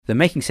The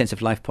Making Sense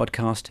of Life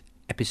podcast,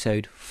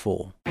 episode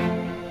 4.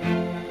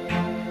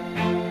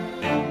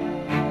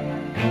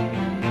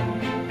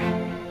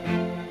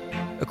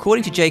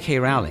 According to J.K.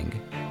 Rowling,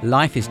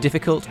 life is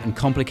difficult and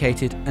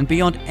complicated and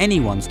beyond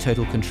anyone's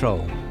total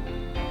control.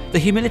 The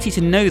humility to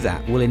know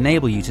that will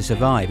enable you to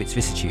survive its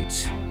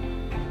vicissitudes.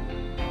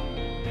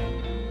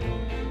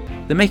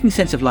 The Making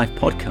Sense of Life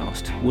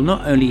podcast will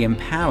not only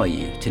empower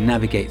you to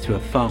navigate through a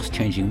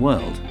fast-changing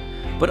world,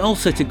 but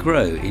also to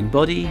grow in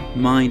body,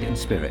 mind and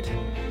spirit.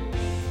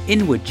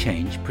 Inward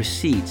change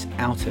precedes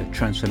outer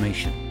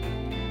transformation.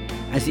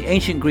 As the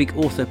ancient Greek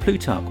author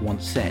Plutarch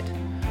once said,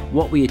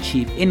 what we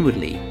achieve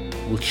inwardly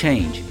will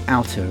change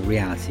outer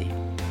reality.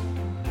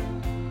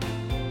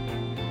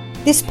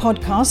 This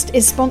podcast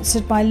is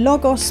sponsored by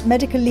Logos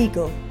Medical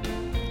Legal.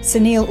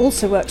 Sunil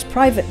also works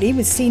privately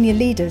with senior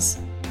leaders.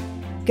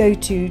 Go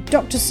to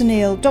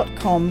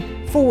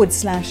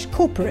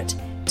drsunil.com/corporate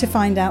to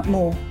find out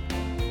more.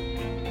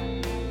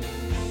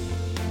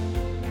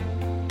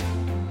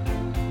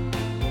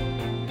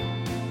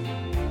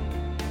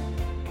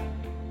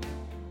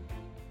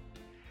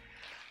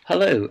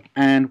 Hello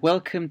and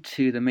welcome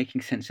to the Making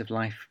Sense of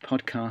Life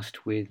podcast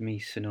with me,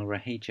 Sunil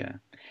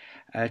Raheja.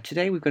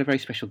 Today we've got a very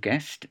special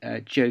guest,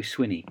 Jo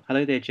Swinney.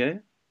 Hello there,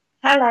 Jo.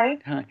 Hello.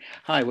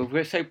 Hi. Well,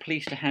 we're so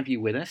pleased to have you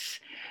with us.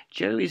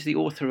 Jo is the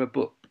author of a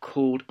book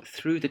called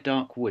Through the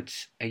Dark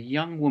Woods, A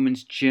Young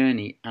Woman's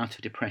Journey Out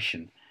of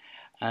Depression.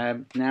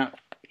 Now,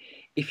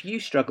 if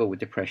you struggle with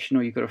depression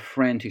or you've got a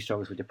friend who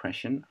struggles with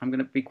depression, I'm going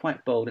to be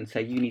quite bold and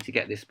say you need to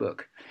get this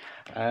book.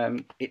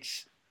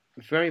 It's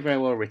very, very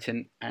well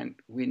written, and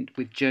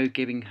with Jo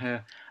giving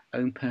her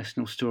own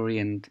personal story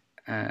and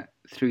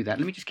through that.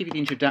 Let me just give you the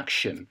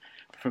introduction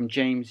from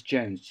James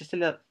Jones. Just a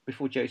little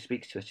before Jo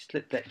speaks to us, just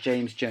let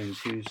James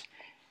Jones, who's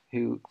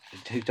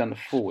done the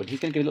forward, he's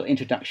going to give a little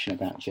introduction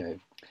about Jo.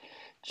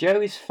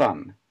 Jo is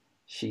fun.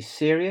 She's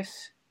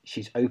serious.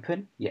 She's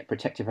open, yet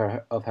protective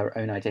of her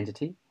own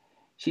identity.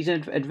 She's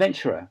an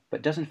adventurer,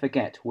 but doesn't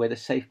forget where the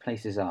safe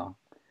places are.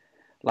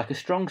 Like a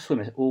strong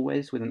swimmer,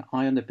 always with an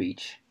eye on the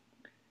beach,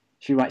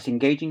 she writes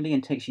engagingly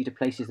and takes you to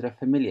places that are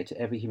familiar to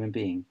every human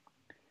being.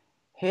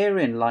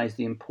 Herein lies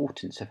the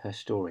importance of her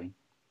story.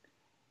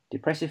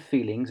 Depressive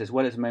feelings, as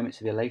well as moments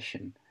of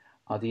elation,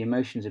 are the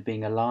emotions of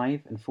being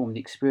alive and form the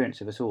experience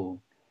of us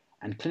all,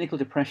 and clinical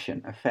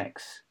depression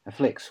afflicts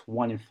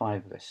 1 in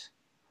 5 of us.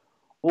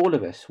 All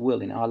of us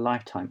will in our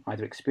lifetime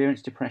either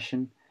experience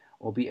depression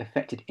or be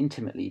affected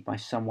intimately by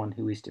someone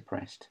who is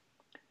depressed.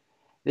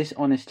 This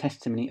honest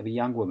testimony of a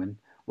young woman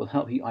will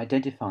help you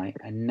identify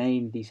and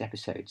name these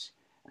episodes,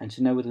 and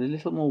to know with a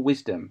little more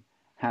wisdom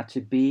how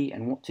to be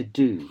and what to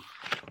do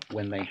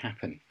when they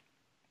happen.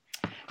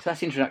 So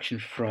that's the introduction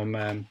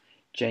from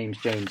James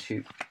Jones,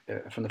 who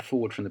from the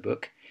forward from the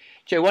book.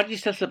 Jo, why don't you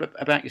tell us a little bit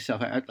about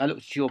yourself? I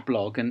looked at your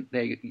blog, and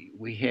there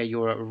we hear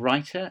you're a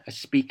writer, a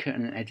speaker,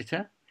 and an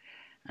editor.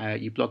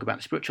 You blog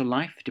about spiritual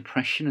life,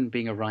 depression, and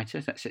being a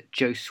writer. That's at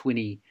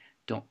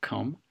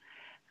joswinney.com.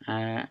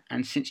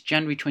 And since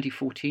January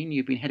 2014,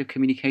 you've been head of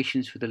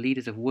communications for the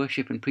Leaders of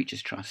Worship and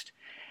Preachers Trust,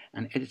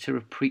 and editor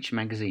of Preach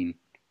magazine.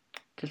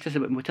 Tell us a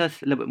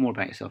little bit more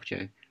about yourself,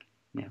 Jo.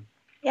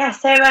 Yeah,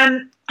 so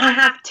I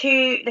have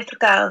 2 little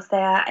girls. They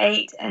are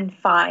 8 and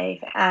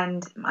 5,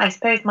 and I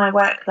suppose my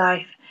work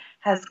life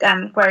has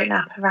grown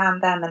up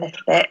around them a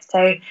little bit.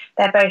 So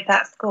they're both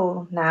at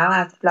school now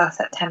as of last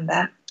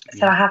September.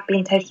 So I have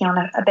been taking on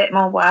a bit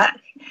more work.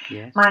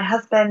 Yes. My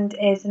husband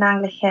is an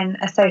Anglican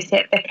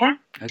associate vicar.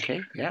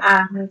 Okay,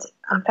 yeah. And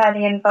I'm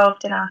fairly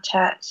involved in our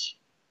church.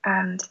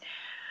 And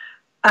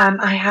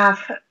I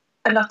have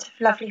a lot of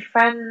lovely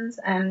friends,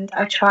 and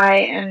I try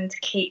and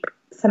keep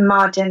some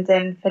margins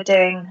in for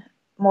doing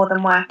more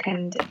than work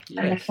and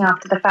looking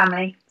after the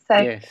family. So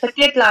It's a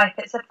good life.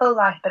 It's a full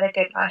life, but a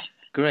good life.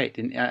 Great.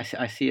 And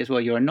I see as well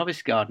you're a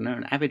novice gardener,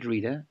 an avid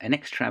reader, an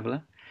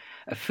ex-traveller,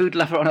 a food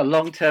lover on a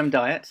long-term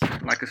diet,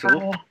 like us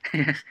all,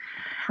 yes,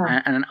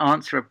 and an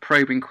answer of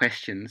probing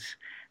questions,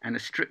 and a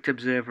strict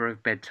observer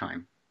of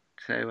bedtime.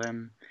 So.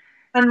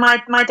 And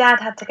my dad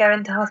had to go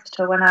into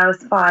hospital when I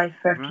was 5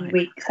 for a few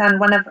weeks, and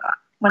one of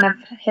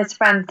his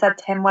friends said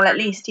to him, "Well, at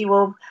least you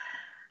will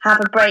have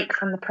a break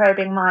from the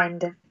probing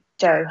mind of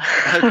Jo."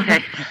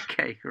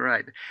 Okay,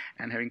 right.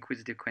 And her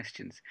inquisitive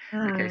questions.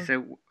 Okay,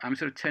 so I'm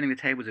sort of turning the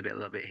tables a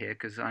little bit here,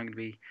 because I'm going to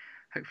be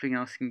hopefully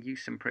asking you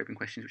some probing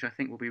questions, which I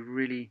think will be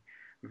really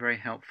very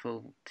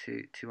helpful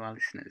to our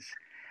listeners.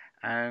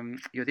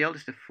 You're the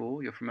eldest of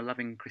 4. You're from a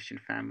loving Christian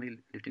family,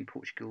 lived in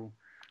Portugal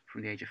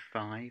from the age of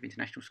 5,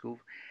 international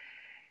school.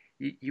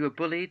 You were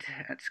bullied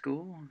at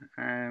school,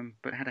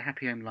 but had a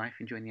happy home life,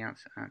 enjoying the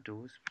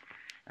outdoors.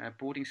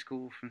 Boarding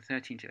school from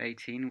 13 to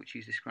 18, which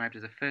you described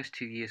as the first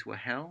 2 years were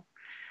hell,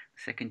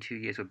 the second 2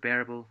 years were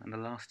bearable, and the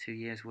last 2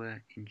 years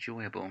were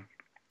enjoyable.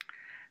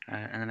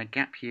 And then a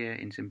gap year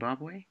in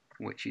Zimbabwe,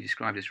 which you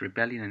described as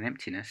rebellion and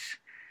emptiness.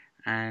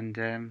 And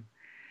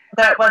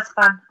Though it was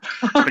fun.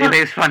 But it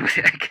was fun, was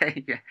it?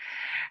 Okay, yeah.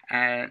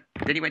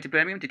 Then you went to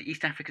Birmingham, did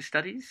East Africa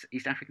studies.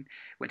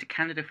 Went to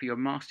Canada for your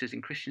Masters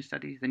in Christian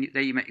Studies. Then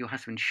there you met your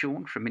husband,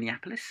 Sean, from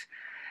Minneapolis.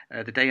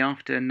 the day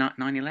after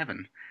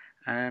 9/11.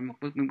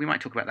 We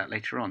might talk about that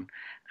later on.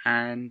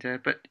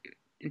 But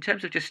in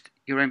terms of just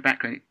your own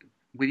background,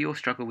 with your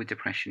struggle with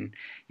depression,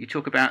 you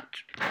talk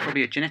about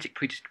probably a genetic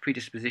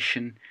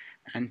predisposition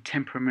and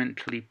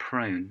temperamentally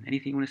prone.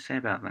 Anything you want to say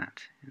about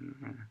that?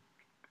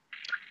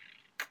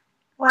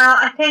 Well,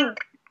 I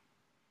think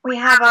we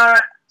have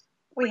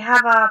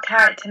our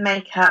character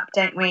makeup,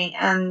 don't we?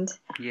 And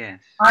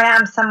yes, I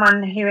am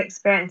someone who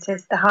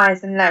experiences the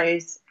highs and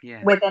lows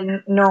yes,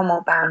 within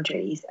normal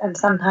boundaries, and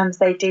sometimes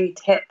they do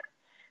tip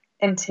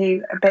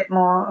into a bit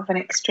more of an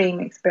extreme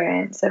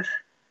experience of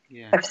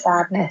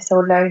sadness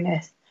or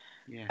lowness.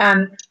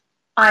 Yeah.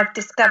 I've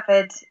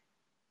discovered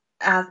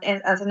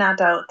as an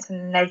adult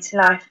and later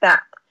life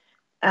that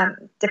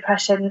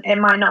depression, it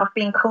might not have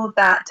been called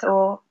that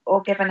or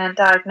given a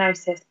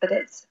diagnosis, but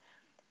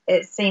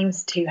it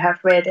seems to have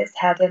reared its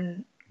head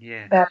in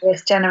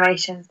various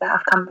generations that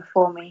have come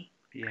before me.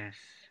 Yes.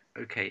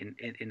 Okay,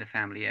 in the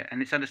family, yeah.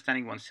 And it's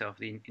understanding oneself,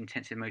 the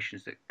intense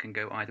emotions that can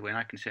go either way, and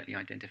I can certainly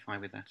identify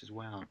with that as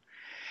well.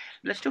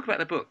 Let's talk about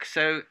the book.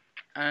 So,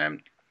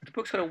 the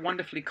book's got a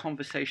wonderfully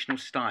conversational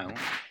style,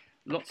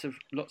 lots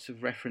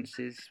of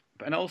references,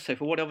 and also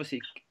for what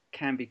obviously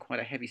can be quite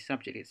a heavy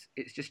subject,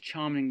 it's just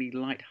charmingly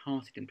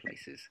light-hearted in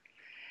places.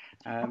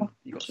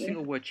 You've got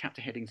single word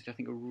chapter headings which I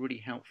think are really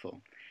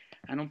helpful.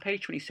 And on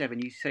page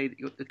 27, you say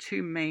that the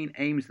two main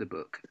aims of the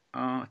book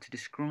are to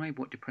describe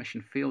what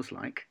depression feels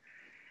like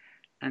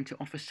and to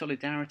offer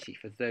solidarity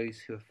for those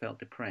who have felt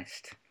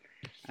depressed.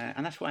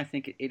 And that's why I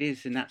think it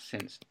is, in that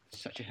sense,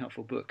 such a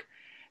helpful book.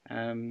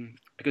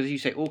 Because, as you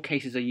say, all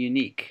cases are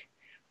unique,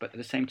 but at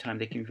the same time,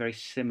 they can be very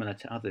similar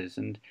to others.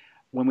 And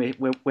when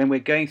we're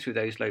going through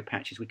those low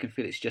patches, we can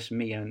feel it's just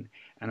me and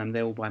I'm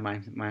there all by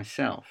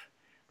myself.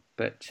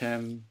 But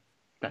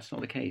that's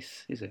not the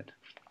case, is it?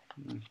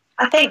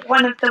 I think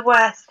one of the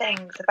worst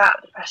things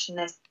about depression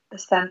is the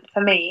sense,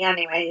 for me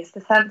anyway, is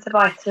the sense of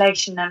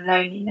isolation and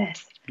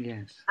loneliness.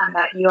 Yes. And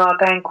that you are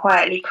going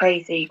quietly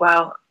crazy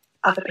while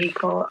other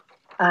people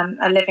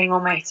are living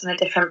almost on a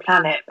different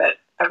planet, but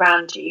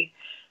around you.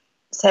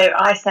 So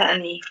I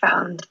certainly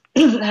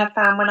have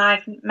found when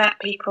I've met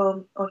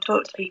people or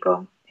talked to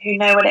people who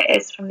know what it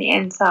is from the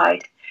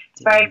inside,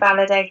 it's very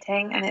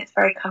validating and it's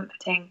very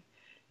comforting.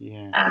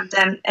 Yeah.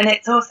 And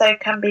it's also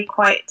can be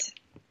quite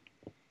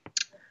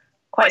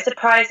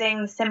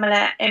surprising,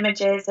 similar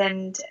images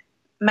and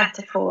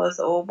metaphors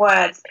or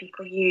words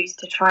people use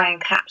to try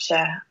and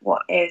capture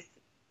what is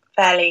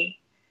fairly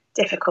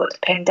difficult to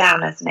pin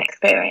down as an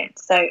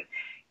experience. So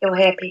you'll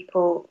hear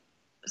people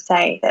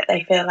say that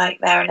they feel like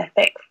they're in a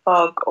thick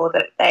fog, or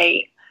that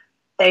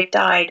they've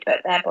died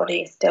but their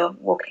body is still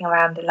walking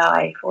around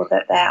alive, or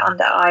that they're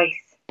under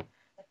ice,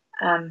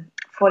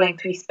 falling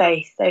through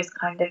space, those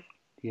kind of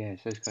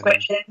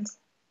descriptions.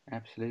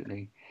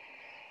 Absolutely.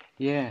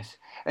 Yes.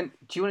 And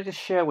do you want to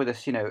just share with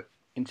us,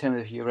 in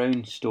terms of your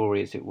own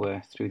story, as it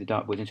were, through the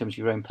dark woods, in terms of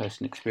your own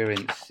personal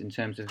experience, in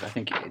terms of, I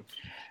think,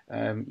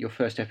 your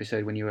first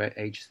episode when you were at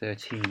age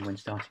 13 when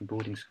starting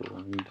boarding school,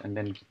 and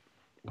then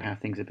how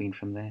things have been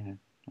from there,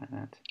 like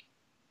that?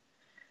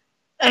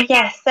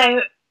 Yes.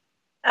 So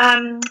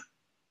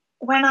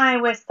when I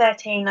was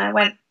 13, I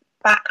went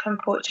back from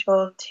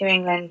Portugal to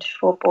England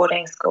for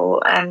boarding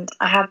school, and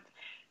I had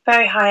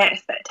very high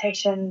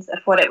expectations of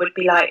what it would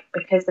be like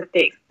because of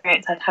the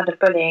experience I'd had of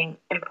bullying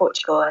in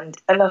Portugal, and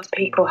a lot of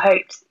people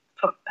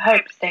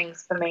hoped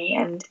things for me,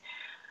 and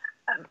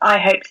I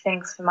hoped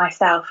things for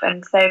myself.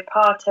 And so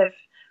part of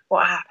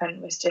what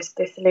happened was just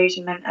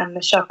disillusionment and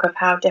the shock of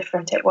how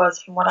different it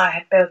was from what I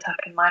had built up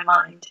in my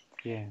mind.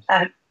 Yes.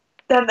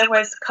 Then there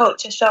was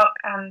culture shock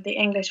and the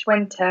English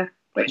winter,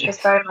 which was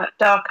very much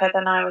darker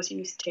than I was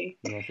used to.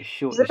 Yeah,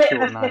 it's a bit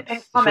of a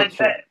flippant comment,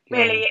 but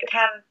really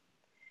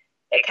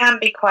it can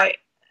be quite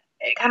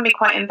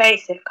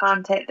invasive,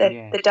 can't it?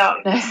 The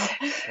darkness.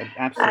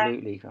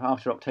 Absolutely.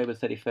 After October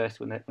 31st,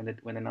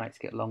 when the nights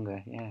get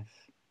longer, yes.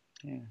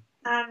 Yeah.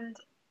 And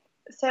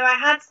so I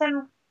had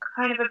some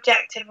kind of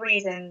objective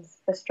reasons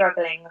for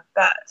struggling,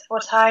 but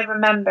what I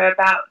remember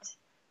about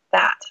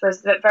that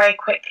was that very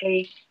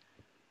quickly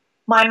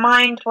my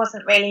mind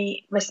wasn't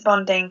really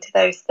responding to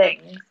those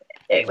things.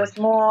 It was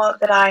more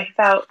that I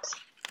felt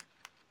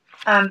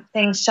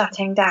things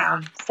shutting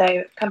down,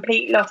 so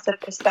complete loss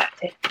of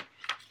perspective.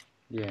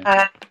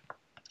 Yeah.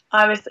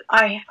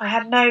 I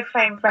had no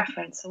frame of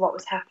reference for what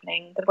was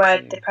happening. The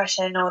word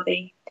depression or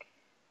the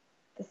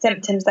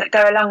symptoms that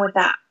go along with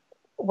that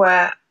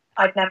were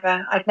I'd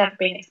never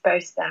been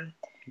exposed to them.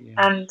 Yeah.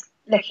 And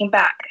looking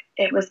back,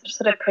 it was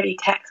sort of pretty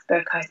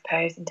textbook, I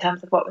suppose, in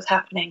terms of what was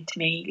happening to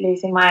me,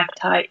 losing my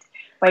appetite,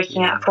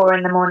 waking up at 4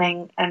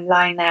 a.m. and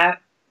lying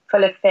there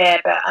full of fear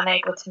but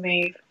unable to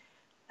move,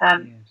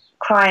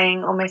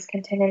 crying almost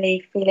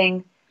continually,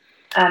 feeling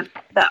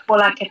that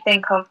all I could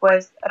think of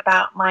was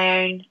about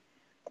my own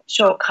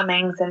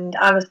shortcomings, and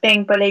I was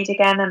being bullied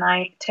again, and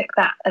I took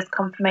that as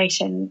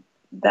confirmation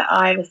that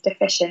I was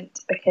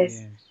deficient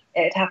because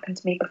it had happened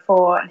to me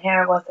before, and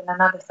here I was in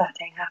another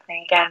setting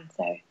happening again.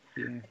 So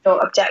I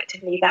thought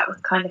objectively that was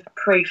kind of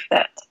proof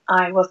that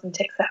I wasn't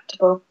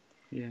acceptable.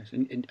 Yes,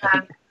 and I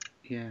think,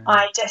 yeah.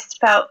 I just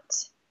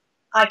felt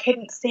I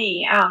couldn't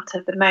see out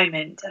of the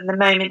moment, and the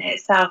moment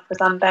itself was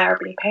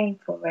unbearably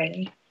painful,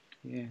 really.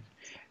 Yeah.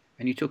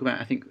 And you talk about,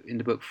 I think, in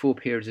the book, 4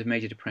 periods of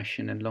major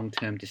depression and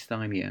long-term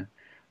dysthymia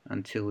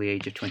until the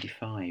age of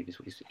 25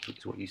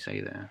 is what you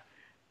say there.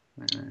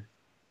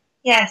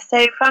 Yeah,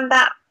 so from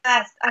that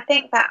first, I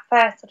think that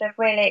first sort of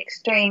really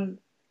extreme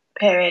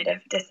period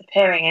of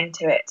disappearing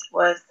into it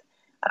was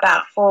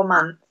about 4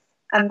 months.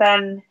 And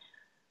then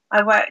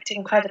I worked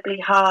incredibly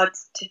hard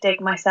to dig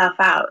myself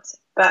out.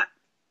 But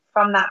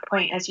from that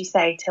point, as you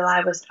say, till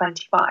I was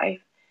 25,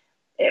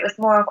 it was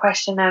more a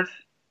question of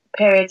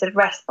periods of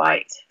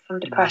respite from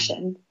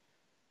depression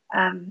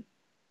than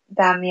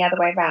the other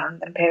way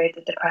around, than periods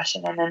of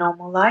depression in a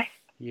normal life.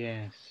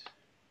 Yes.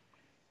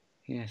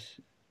 Yes.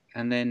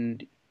 And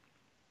then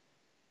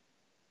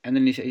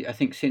I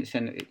think since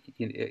then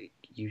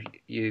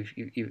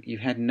you've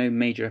had no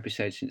major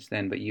episodes since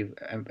then, but you've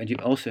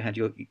also had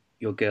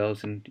your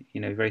girls, and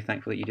very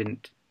thankful that you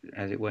didn't,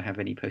 as it were, have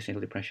any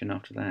postnatal depression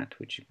after that,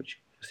 which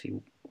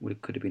obviously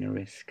could have been a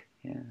risk.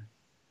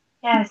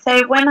 Yeah.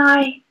 So when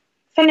I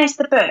finished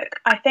the book,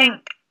 I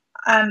think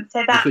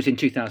which was in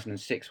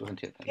 2006,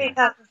 wasn't it?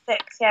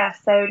 2006. Yeah.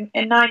 So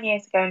 9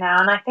 years ago now,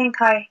 and I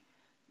think I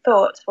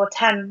thought,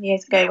 10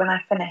 years ago when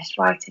I finished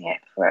writing it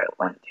before it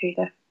went through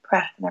the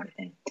press and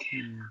everything,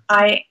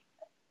 I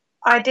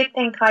did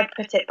think I'd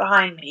put it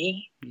behind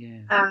me,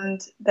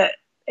 and that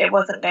it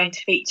wasn't going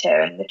to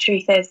feature. And the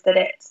truth is that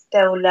it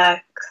still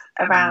lurks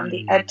around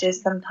the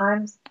edges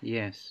sometimes.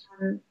 Yes.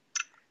 When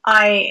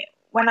I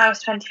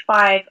was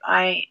 25,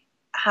 I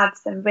had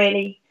some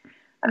really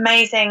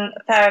amazing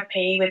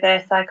therapy with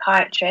a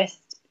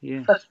psychiatrist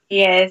for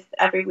years,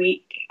 every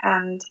week,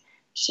 and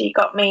she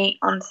got me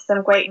onto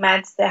some great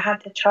meds. They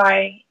had to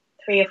try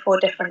 3 or 4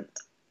 different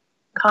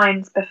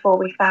kinds before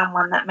we found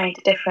one that made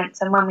a difference,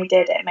 and when we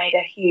did, it made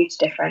a huge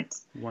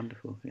difference.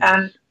 Wonderful.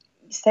 Yes.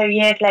 So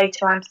years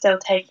later, I'm still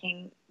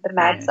taking the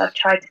meds. I've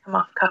tried to come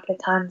off a couple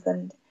of times,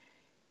 and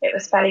it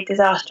was fairly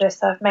disastrous.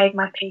 So I've made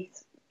my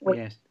peace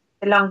with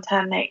the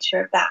long-term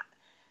nature of that,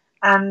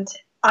 and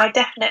I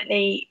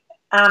definitely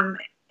am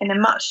in a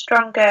much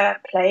stronger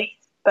place,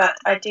 but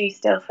I do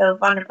still feel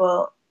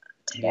vulnerable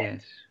to it.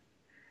 Yes.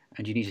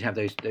 And you need to have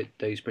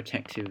those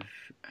protective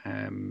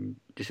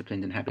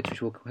disciplines and habits, which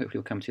hopefully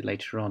we'll come to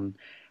later on,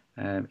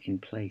 in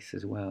place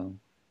as well.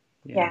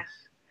 Yes.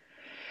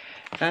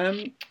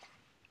 Yeah.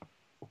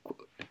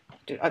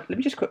 Let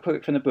me just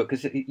quote from the book,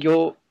 because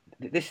your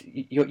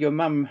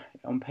mum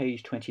on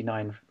page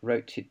 29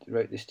 wrote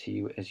this to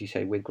you, as you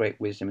say, with great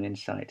wisdom and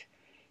insight.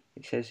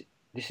 It says,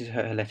 this is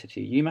her letter to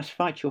you. You must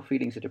fight your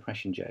feelings of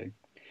depression, Joe.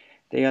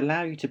 They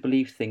allow you to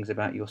believe things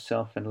about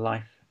yourself and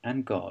life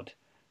and God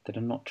that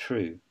are not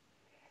true.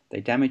 They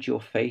damage your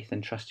faith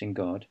and trust in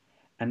God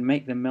and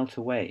make them melt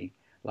away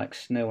like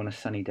snow on a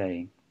sunny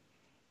day.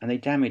 And they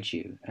damage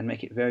you and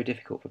make it very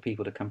difficult for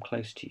people to come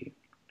close to you.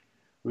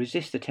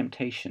 Resist the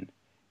temptation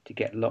to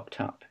get locked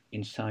up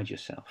inside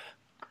yourself.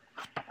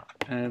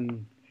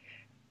 And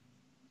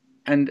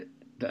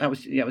that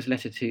was a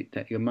letter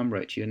that your mum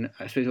wrote to you. And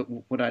I suppose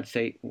what I'd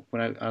say,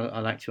 I'd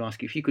like to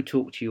ask you, if you could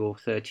talk to your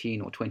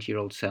 13 or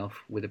 20-year-old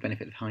self with the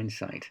benefit of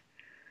hindsight,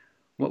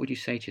 what would you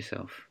say to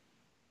yourself?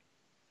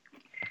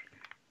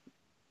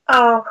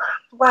 Oh,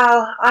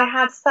 well, I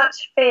had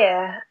such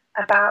fear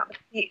about the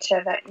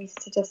future that used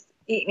to just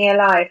eat me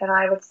alive, and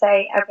I would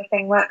say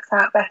everything works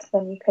out better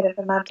than you could have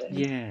imagined.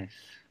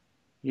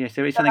 Yes,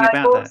 there is something about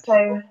that. I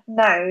also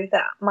know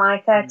that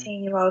my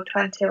 13-year-old,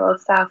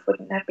 20-year-old self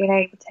wouldn't have been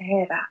able to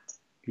hear that.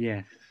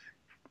 Yes.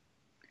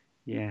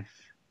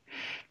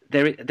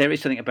 There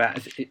is something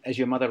about, as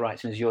your mother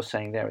writes, and as you're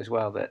saying there as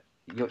well, that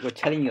you're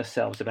telling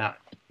yourselves about,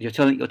 you're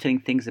telling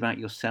things about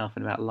yourself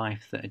and about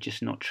life that are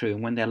just not true.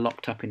 And when they're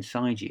locked up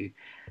inside you,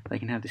 they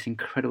can have this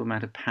incredible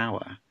amount of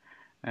power.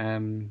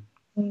 And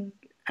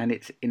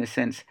it's, in a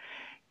sense,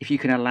 if you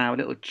can allow a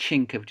little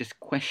chink of just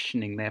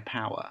questioning their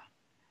power,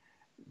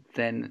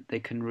 then they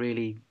can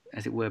really,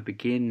 as it were,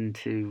 begin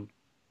to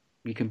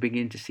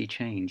see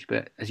change.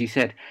 But as you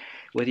said,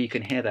 whether you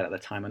can hear that at the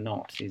time or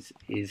not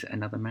is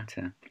another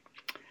matter.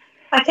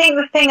 I think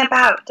the thing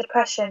about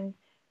depression,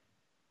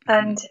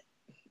 and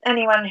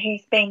anyone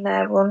who's been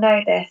there will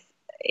know this,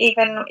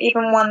 even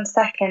 1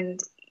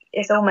 second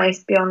is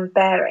almost beyond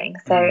bearing.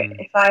 So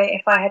if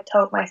I had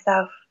told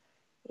myself,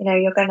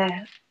 you're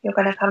gonna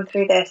come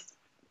through this,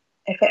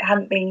 if it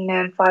hadn't been,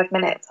 in 5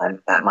 minutes,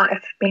 that might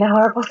have been a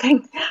horrible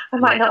thing. I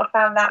might not have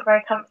found that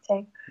very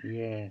comforting.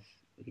 Yes,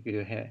 you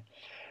could hear.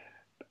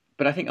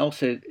 But I think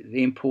also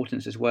the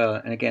importance as well,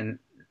 and again,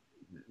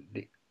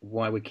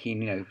 why we're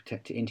keen,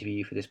 to interview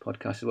you for this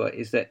podcast as well,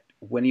 is that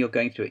when you're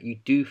going through it, you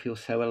do feel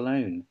so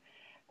alone,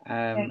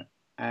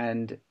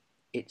 and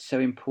it's so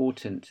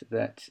important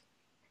that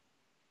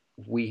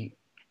we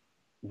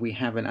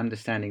have an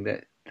understanding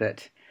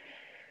that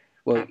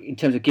well, in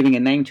terms of giving a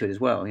name to it as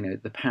well,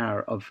 the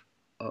power of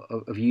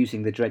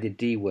using the dreaded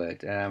D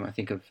word. I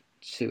think of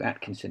Sue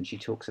Atkinson. She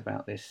talks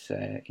about this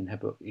in her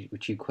book,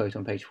 which you quote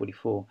on page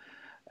 44.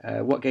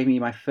 What gave me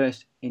my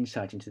first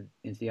insight into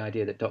the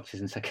idea that doctors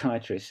and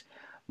psychiatrists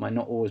might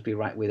not always be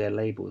right with their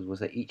labels was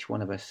that each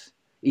one of us,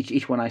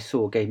 each one I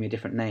saw gave me a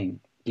different name.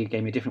 It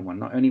gave me a different one.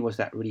 Not only was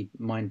that really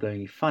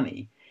mind-blowingly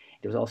funny,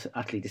 it was also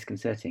utterly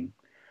disconcerting.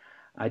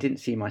 I didn't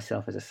see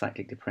myself as a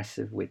cyclic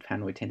depressive with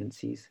paranoid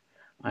tendencies.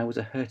 I was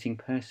a hurting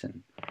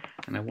person,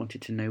 and I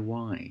wanted to know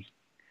why.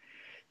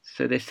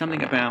 So there's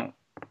something about,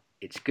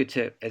 it's good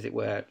to, as it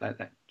were,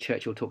 like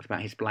Churchill talked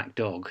about his black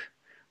dog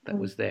that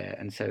was there,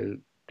 and so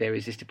there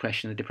is this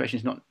depression. The depression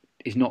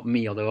is not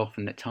me, although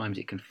often at times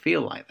it can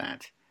feel like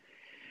that.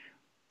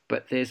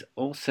 But there's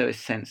also a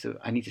sense of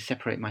I need to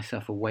separate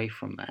myself away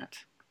from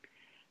that.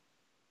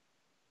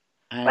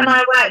 And when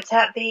I worked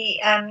at the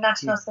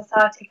National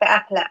Society for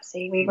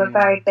Epilepsy, we were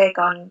very big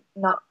on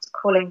not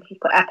calling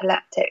people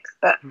epileptics,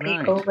 but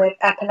people with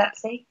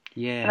epilepsy.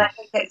 Yeah. And I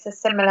think it's a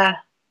similar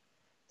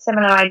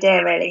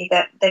idea, really,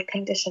 that the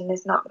condition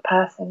is not the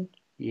person.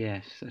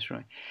 Yes, that's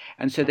right.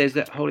 And so there's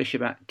that whole issue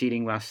about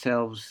dealing with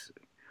ourselves,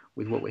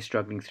 with what we're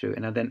struggling through,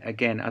 and then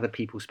again other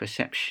people's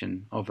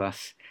perception of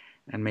us,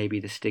 and maybe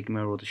the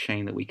stigma or the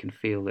shame that we can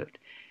feel that,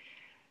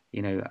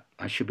 you know,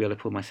 I should be able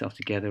to pull myself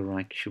together, or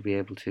I should be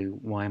able to,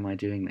 why am I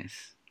doing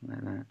this,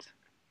 like that.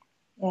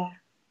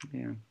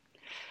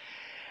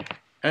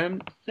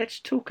 Let's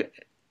talk,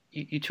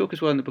 you talk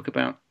as well in the book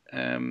about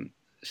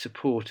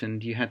support,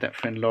 and you had that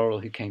friend Laurel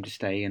who came to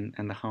stay, and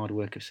the hard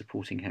work of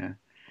supporting her,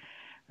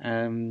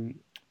 and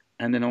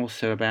then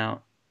also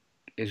about,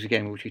 as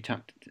again which we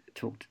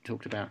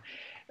talked about,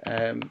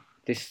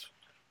 this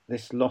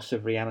loss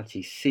of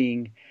reality,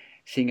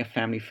 seeing a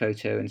family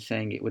photo and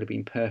saying it would have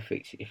been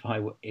perfect if I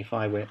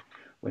were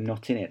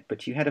not in it.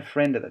 But you had a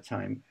friend at the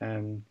time,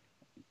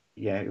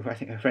 I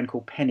think a friend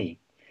called Penny.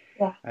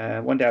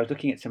 One day I was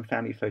looking at some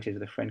family photos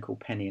with a friend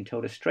called Penny and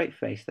told her straight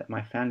face that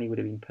my family would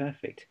have been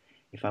perfect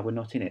if I were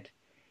not in it.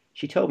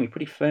 She told me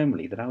pretty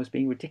firmly that I was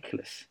being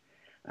ridiculous,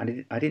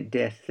 and I didn't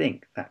dare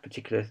think that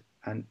particular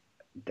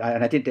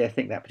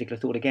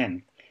thought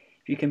again.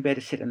 If you can bear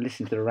to sit and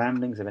listen to the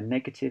ramblings of a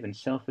negative and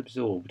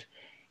self-absorbed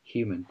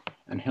human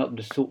and help them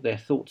to sort their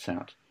thoughts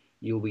out,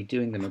 you'll be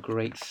doing them a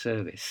great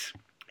service.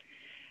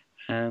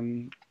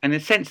 And in a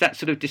sense, that's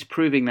sort of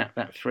disproving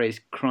that phrase,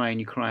 cry and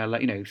you cry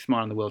alone, you know,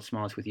 smile and the world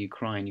smiles with you,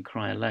 cry and you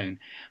cry alone.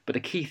 But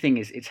the key thing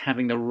is it's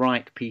having the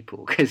right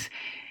people, because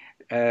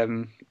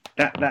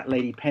that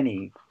lady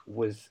Penny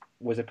was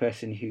a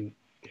person who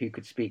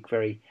could speak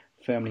very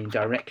firmly and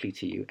directly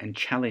to you and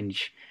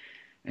challenge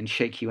and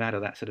shake you out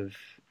of that sort of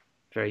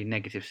very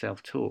negative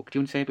self-talk. Do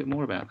you want to say a bit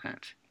more about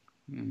that?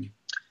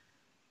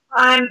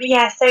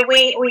 So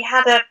we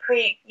had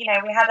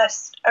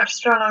a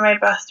strong and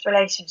robust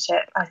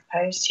relationship, I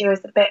suppose. She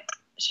was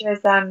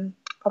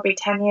probably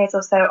 10 years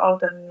or so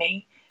older than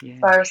me,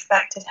 so I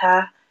respected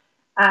her.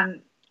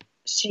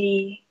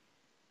 She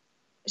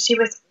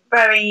was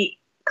very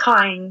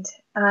kind,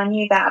 and I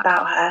knew that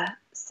about her.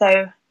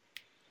 So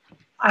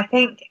I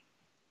think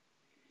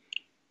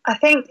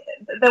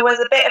there was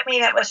a bit of me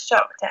that was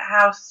shocked at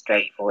how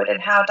straightforward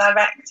and how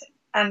direct,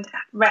 and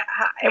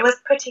it was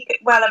pretty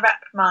well a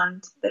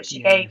reprimand that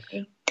she gave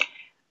me,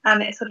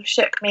 and it sort of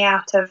shook me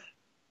out of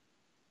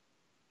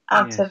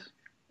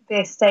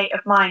the state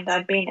of mind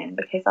I'd been in,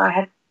 because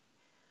I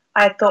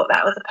had thought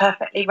that was a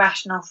perfectly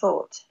rational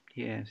thought.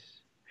 Yes,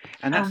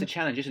 and that's the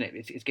challenge, isn't it?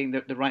 It's getting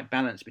the right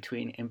balance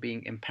between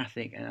being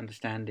empathic and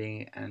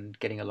understanding and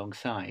getting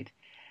alongside,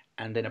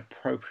 and then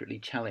appropriately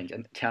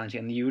challenging,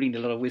 and you really need a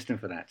lot of wisdom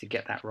for that, to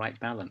get that right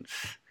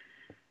balance.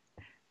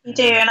 You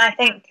do, and I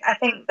think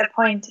the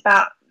point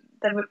about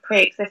the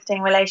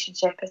pre-existing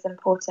relationship is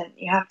important.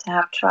 You have to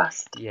have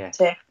trust. Yes.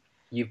 To...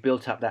 You've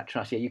built up that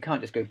trust. Yeah, you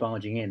can't just go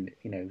barging in,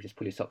 you know, just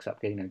pull your socks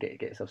up,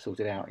 get yourself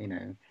sorted out, you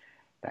know,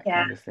 that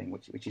kind of thing,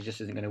 which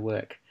just isn't going to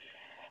work.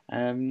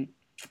 An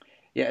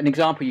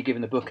example you give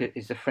in the book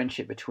is the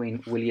friendship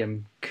between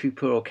William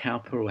Cooper, or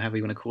Cowper, or however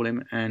you want to call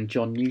him, and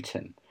John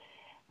Newton.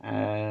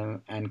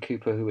 And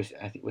Cooper, who was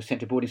sent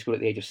to boarding school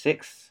at the age of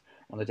 6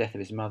 on the death of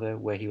his mother,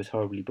 where he was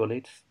horribly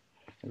bullied.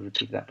 I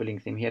repeated that bullying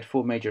theme. He had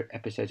 4 major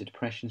episodes of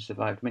depression,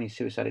 survived many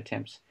suicide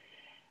attempts,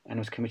 and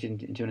was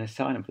committed into an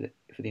asylum for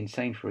the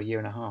insane for a year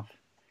and a half.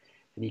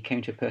 Then he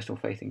came to a personal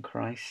faith in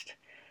Christ.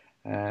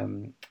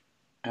 But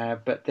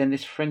then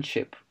this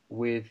friendship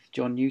with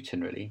John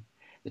Newton, really,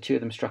 the two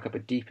of them struck up a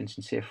deep and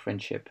sincere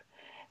friendship,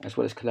 as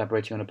well as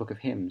collaborating on a book of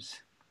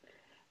hymns.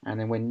 And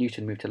then when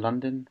Newton moved to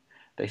London,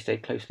 they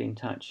stayed closely in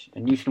touch.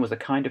 And Newton was the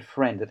kind of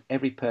friend that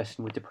every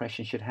person with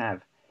depression should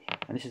have.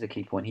 And this is a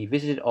key point. He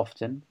visited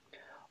often.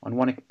 On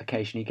one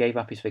occasion, he gave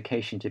up his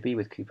vacation to be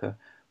with Cooper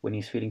when he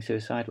was feeling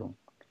suicidal.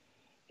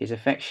 His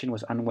affection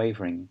was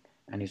unwavering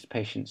and his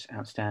patience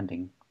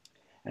outstanding.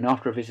 And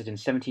after a visit in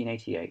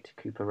 1788,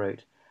 Cooper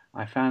wrote,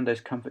 "I found those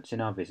comforts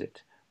in our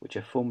visit, which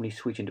have formerly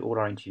sweetened all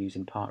our interviews,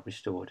 in part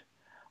restored.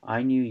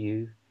 I knew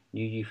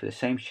you for the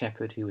same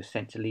shepherd who was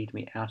sent to lead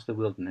me out of the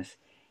wilderness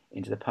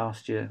into the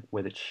pasture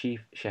where the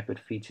chief shepherd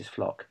feeds his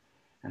flock,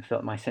 and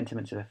felt my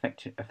sentiments of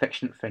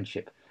affectionate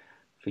friendship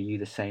for you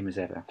the same as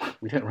ever.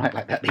 We don't write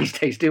like that these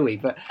days, do we?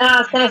 But I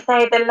was going to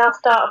say the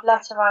last art of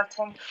letter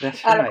writing.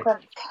 that's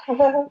Eloquent.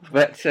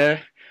 right.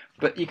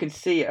 But you can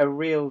see a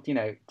real,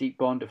 deep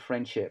bond of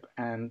friendship,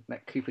 and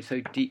that Cooper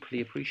so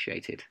deeply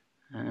appreciated.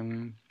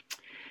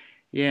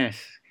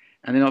 Yes.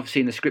 And then obviously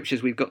in the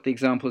scriptures we've got the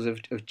examples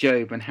of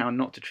Job and how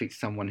not to treat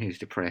someone who's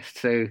depressed.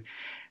 So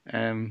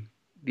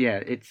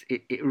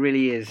it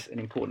really is an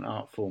important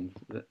art form,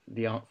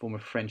 the art form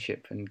of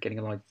friendship and getting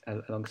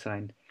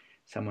alongside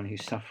someone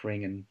who's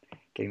suffering and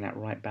getting that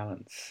right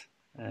balance.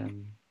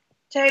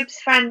 Job's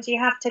friends, you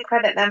have to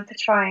credit them for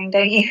trying,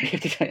 don't you?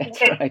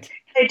 That's right.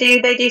 They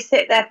do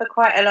sit there for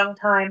quite a long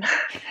time,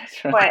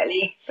 That's right.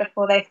 quietly,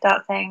 before they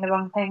start saying the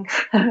wrong thing.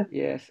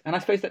 Yes, and I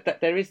suppose that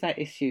there is that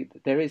issue.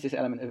 There is this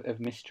element of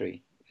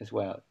mystery as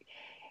well.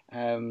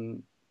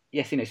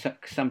 Yes,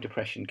 some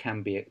depression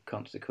can be a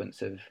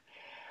consequence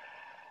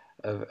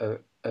of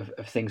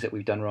things that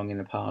we've done wrong in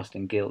the past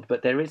and guilt,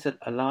 but there is a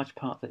large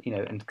part that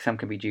and some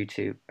can be due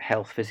to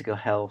health, physical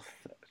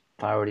health,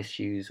 thyroid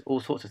issues, all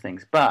sorts of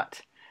things.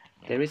 But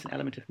there is an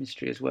element of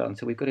mystery as well, and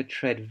so we've got to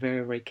tread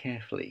very, very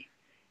carefully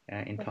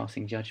in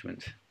passing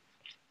judgment.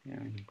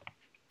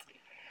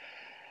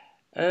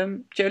 Joe,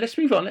 let's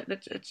move on.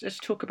 Let's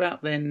talk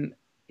about then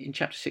in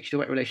chapter 6, you talk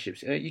about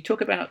relationships. You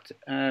talk about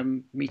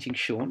meeting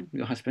Sean,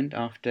 your husband,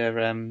 after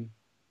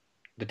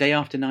the day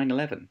after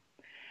 9/11.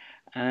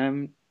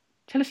 Tell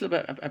us a little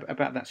bit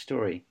about that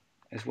story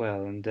as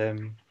well. And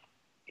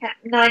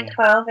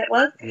 9/12 it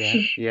was.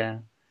 Yeah.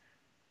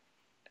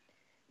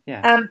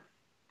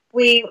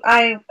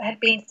 I had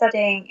been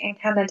studying in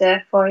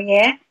Canada for a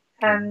year,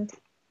 and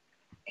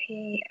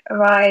he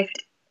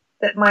arrived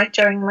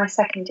during my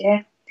second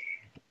year,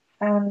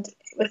 and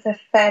it was a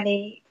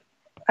fairly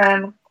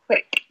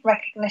quick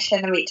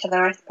recognition of each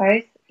other, I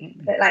suppose, a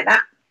bit like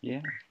that.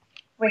 Yeah.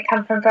 We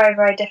come from very,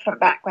 very different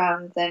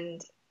backgrounds, and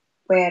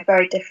we're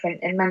very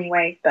different in many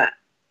ways, but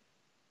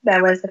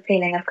there was a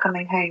feeling of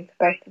coming home for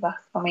both of us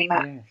when we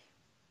met. Yes.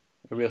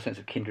 A real sense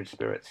of kindred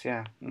spirits,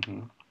 yeah.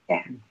 Mm-hmm.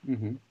 Yeah.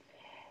 Mm-hmm.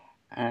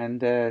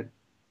 And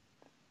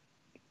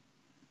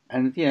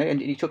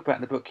you talk about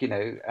in the book, he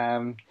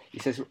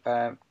says,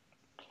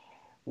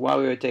 while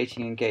we were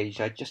dating and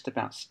engaged, I just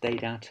about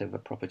stayed out of a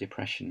proper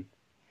depression.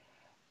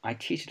 I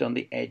teetered on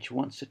the edge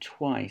once or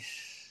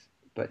twice,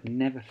 but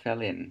never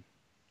fell in.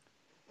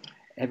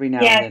 Every now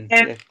and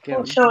then.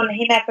 Poor Sean,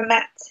 he never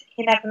met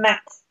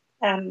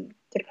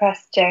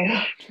depressed Joe.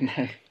 No.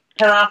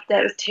 Until after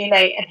it was too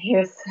late and he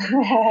was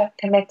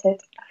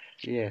committed.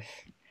 Yes.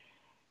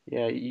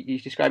 Yeah, you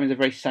describe him as a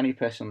very sunny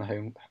person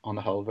on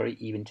the whole, very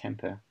even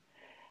temper.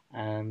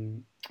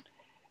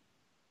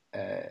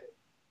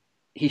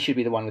 He should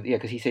be the one with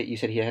because you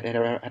said he had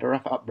a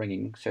rough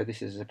upbringing, so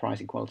this is a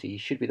surprising quality. He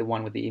should be the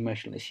one with the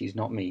emotional issues,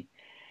 not me.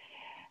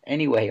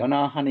 Anyway, on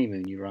our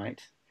honeymoon, you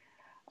write,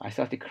 I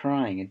started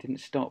crying and didn't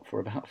stop for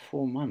about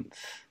 4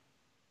 months.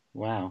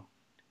 Wow.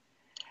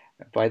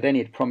 By then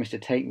he had promised to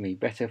take me,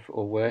 better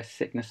or worse,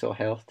 sickness or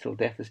health, till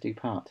death us do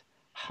part.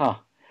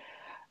 Ha!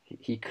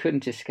 He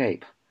couldn't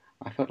escape.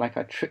 I felt like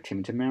I'd tricked him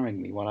into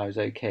marrying me while I was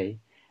okay,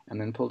 and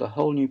then pulled a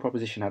whole new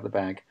proposition out of the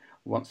bag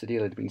once the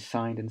deal had been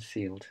signed and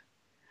sealed.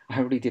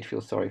 I really did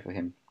feel sorry for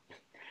him.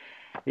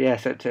 Yeah,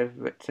 do you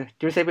want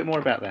to say a bit more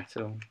about that?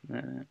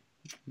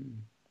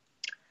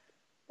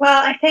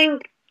 Well, I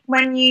think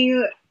when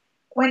you're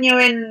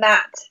in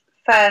that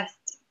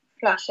first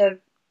flush of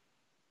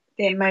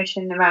the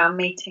emotion around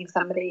meeting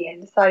somebody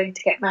and deciding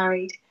to get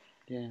married,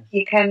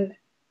 you can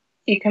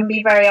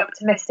be very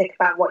optimistic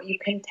about what you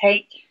can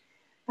take,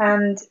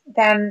 and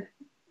then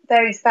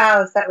those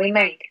vows that we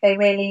make,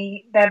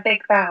 they're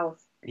big vows.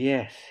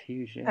 Yes,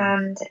 huge. Yes.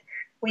 And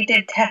we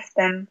did test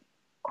them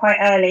quite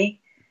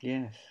early.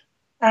 Yes.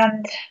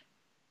 And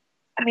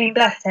I mean,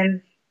 bless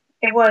him.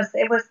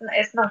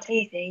 It's not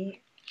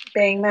easy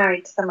being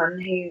married to someone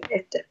who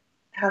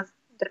has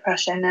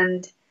depression,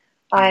 and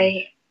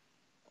I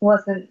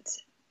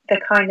wasn't the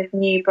kind of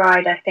new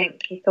bride I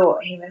think he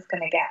thought he was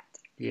going to get.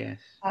 Yes.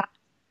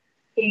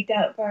 He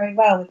dealt very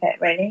well with it,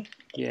 really.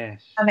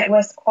 Yes. And it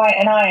was quite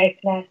an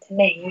eye-opener to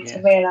me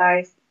to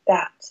realise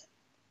that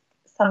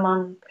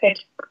someone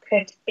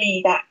could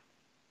be that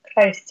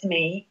close to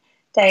me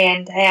day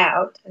in, day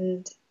out,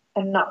 and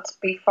not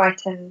be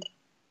frightened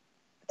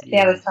to the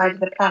other side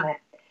of the planet.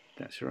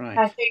 That's right.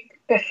 I think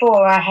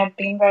before I had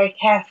been very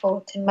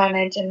careful to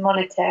manage and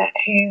monitor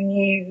who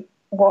knew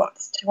what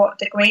to what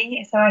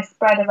degree, so I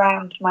spread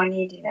around my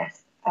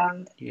neediness,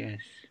 and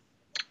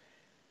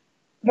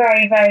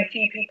very, very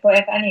few people,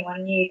 if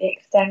anyone, knew the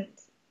extent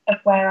of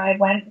where I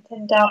went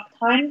in dark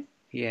times.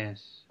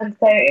 Yes. And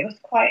so it was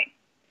quite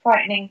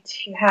frightening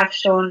to have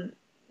Sean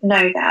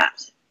know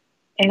that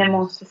in a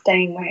more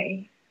sustained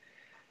way.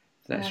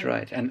 That's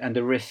right, and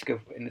the risk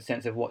of, in the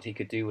sense of what he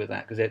could do with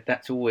that, because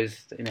that's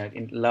always,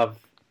 in love,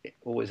 it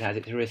always has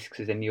its risks,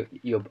 is then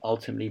you're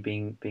ultimately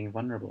being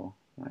vulnerable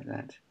like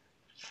that.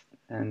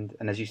 And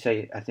as you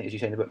say, I think as you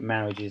say in the book,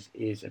 marriage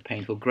is a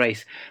painful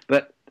grace.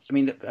 But I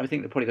mean, I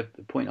think probably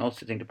the point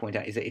also thing to point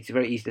out is that it's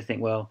very easy to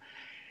think, well,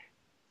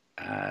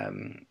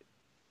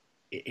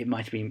 it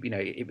might have been,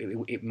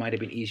 it might have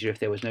been easier if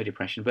there was no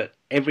depression. But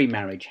every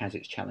marriage has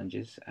its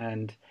challenges,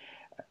 and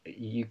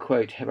you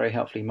quote very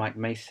helpfully Mike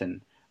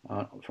Mason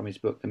from his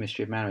book The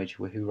Mystery of Marriage,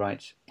 who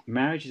writes,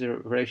 "Marriage is a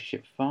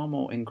relationship far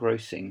more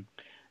engrossing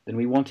than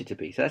we want it to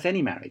be." So that's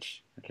any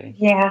marriage, okay?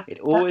 Yeah. It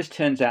always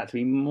turns out to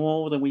be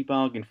more than we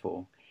bargained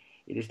for.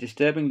 It is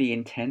disturbingly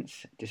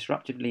intense,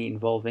 disruptively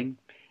involving,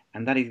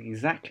 and that is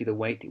exactly the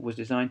way it was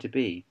designed to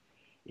be.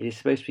 It is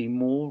supposed to be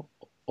more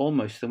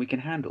almost than we can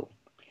handle.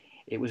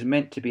 It was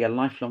meant to be a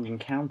lifelong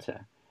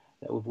encounter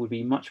that would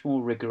be much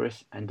more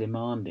rigorous and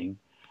demanding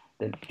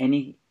than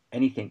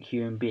anything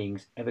human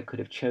beings ever could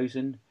have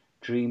chosen,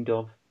 dreamed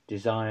of,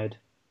 desired,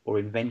 or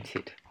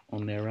invented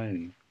on their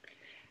own.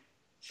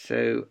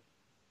 So,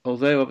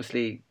 although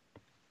obviously,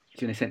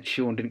 in a sense,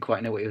 Sean didn't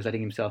quite know what he was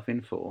letting himself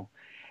in for,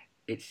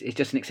 it's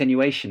just an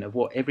extenuation of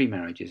what every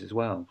marriage is as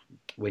well.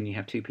 When you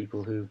have two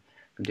people who,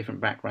 from different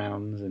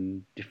backgrounds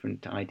and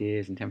different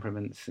ideas and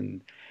temperaments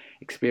and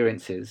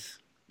experiences,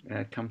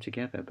 come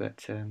together.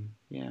 But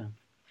Yeah.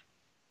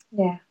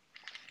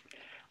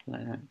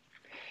 like that.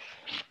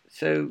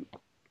 So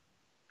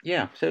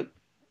so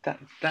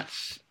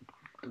that's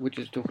we're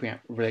just talking about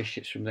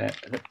relationships from there.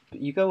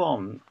 You go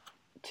on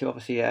to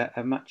obviously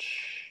a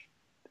much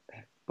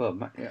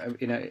a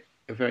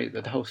very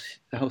the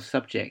whole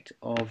subject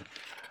of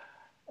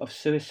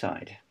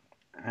suicide,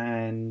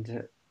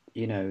 and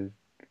you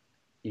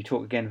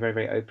talk again very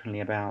very openly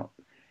about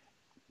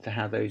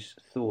how those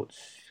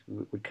thoughts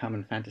would come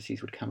and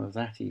fantasies would come of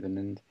that even,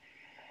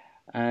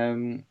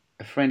 and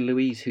a friend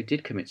Louise who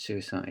did commit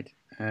suicide,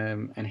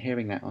 and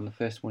hearing that on the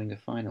first morning of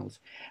finals,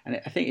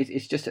 and I think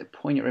it's just a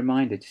poignant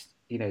reminder. Just,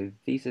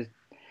 these are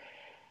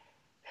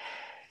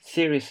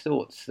serious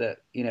thoughts that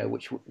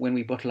which when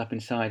we bottle up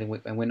inside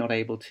and we're not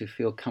able to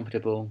feel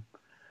comfortable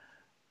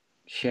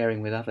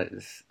sharing with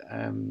others,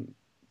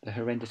 the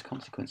horrendous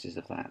consequences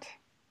of that.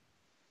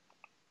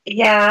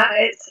 Yeah,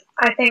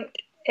 I think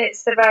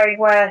it's the very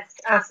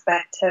worst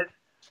aspect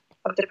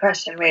of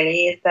depression.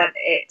 Really, is that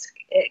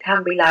it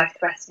can be life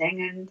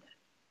threatening,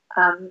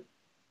 and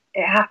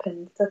it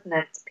happens, doesn't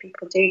it?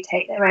 People do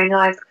take their own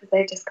lives because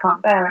they just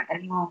can't bear it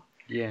anymore.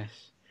 Yes.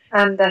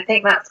 And I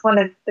think that's one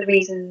of the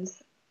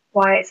reasons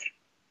why it's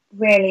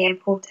really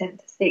important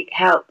to seek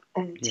help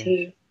and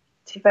Yes.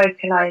 to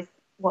vocalise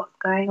what's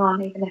going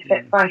on, even if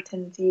it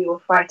frightens you or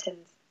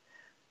frightens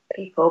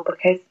people,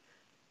 because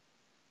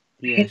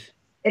Yes.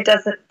 it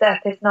doesn't.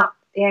 Death is not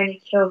the only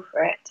cure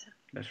for it.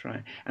 That's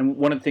right. And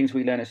one of the things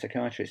we learn as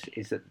psychiatrists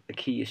is that the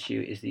key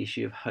issue is the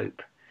issue of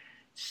hope.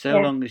 So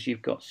long as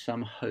you've got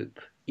some hope,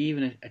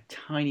 even a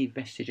tiny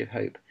vestige of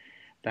hope,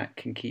 that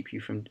can keep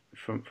you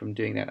from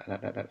doing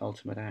that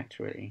ultimate act,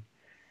 really.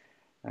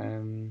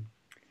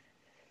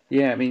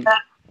 Yeah, I mean,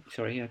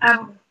 sorry. Yeah,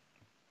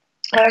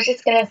 I was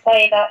just going to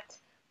say that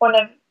one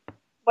of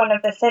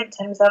the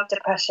symptoms of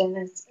depression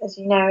is, as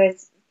you know,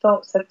 is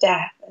thoughts of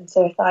death and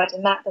suicide,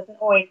 and that doesn't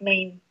always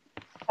mean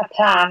a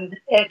plan.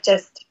 It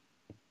just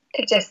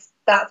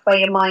that's where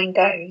your mind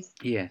goes.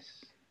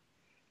 Yes.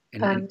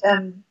 And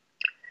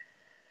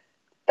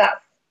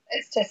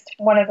it's just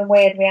one of the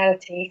weird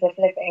realities of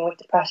living with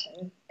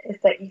depression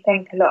is that you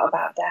think a lot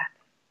about death.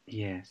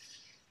 Yes,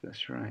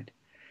 that's right.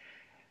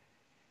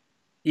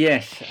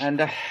 Yes,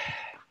 and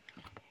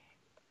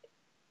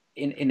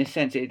in a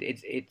sense,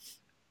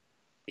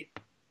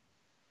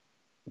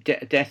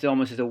 death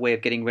almost as a way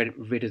of getting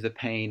rid of the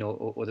pain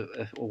or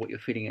what you're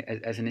feeling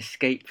as an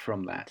escape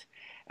from that,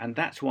 and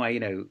that's why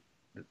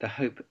the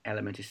hope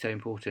element is so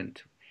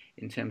important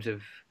in terms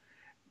of.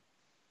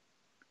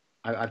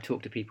 I've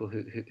talked to people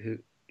who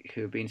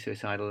have been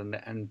suicidal,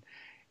 and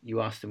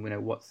you ask them,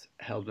 what's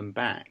held them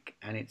back,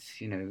 and it's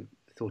the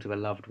thought of a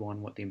loved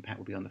one, what the impact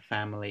will be on the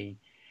family,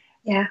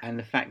 and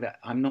the fact that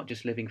I'm not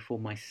just living for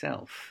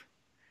myself,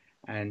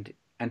 and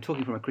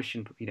talking from a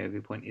Christian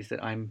viewpoint is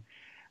that I'm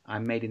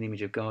made in the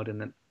image of God,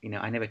 and that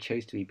I never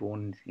chose to be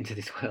born into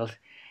this world,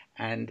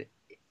 and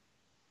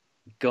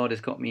God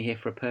has got me here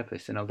for a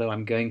purpose, and although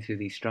I'm going through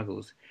these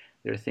struggles,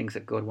 there are things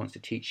that God wants to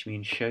teach me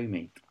and show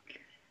me.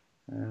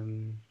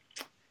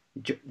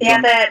 The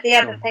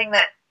other thing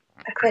that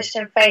a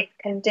Christian faith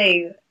can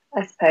do,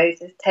 I suppose,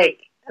 is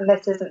take, and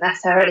this isn't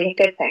necessarily a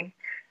good thing,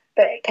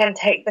 but it can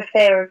take the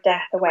fear of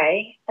death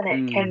away, and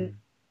it can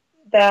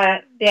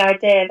the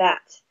idea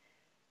that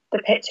the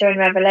picture in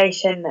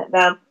Revelation that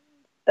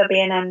there'll be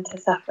an end to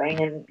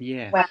suffering, and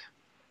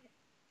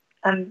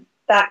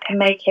that can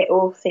make it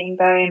all seem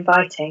very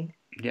inviting.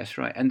 That's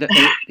right, and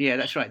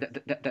that's right.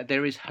 That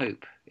there is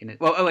hope in it.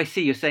 Well, I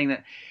see. You're saying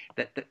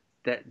that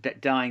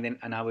dying, then,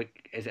 and I would,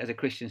 as a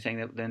Christian, saying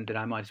that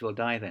I might as well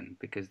die then,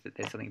 because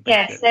there's something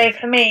better. So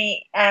for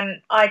me,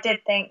 I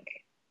did think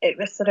it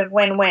was sort of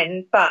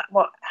win-win, but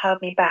what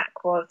held me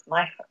back was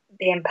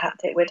the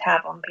impact it would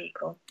have on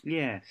people.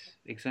 Yes,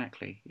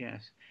 exactly.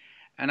 Yes,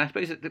 and I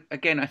suppose that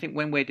again, I think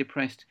when we're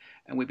depressed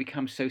and we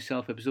become so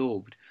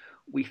self-absorbed,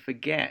 we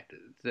forget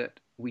that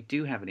we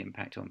do have an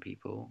impact on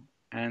people,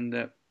 and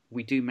that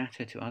we do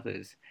matter to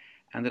others,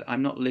 and that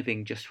I'm not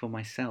living just for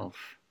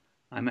myself.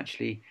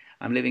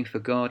 I'm living for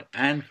God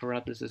and for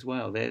others as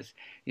well. There's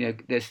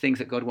things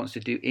that God wants to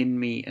do in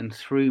me and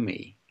through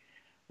me,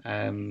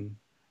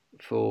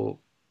 for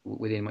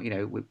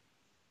within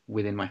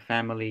within my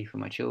family, for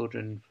my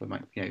children, for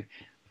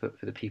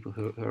for the people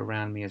who are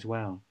around me as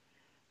well.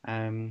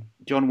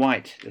 John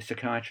White, the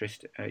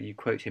psychiatrist, you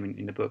quote him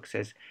in the book,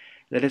 says,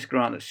 "Let us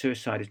grant that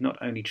suicide is not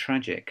only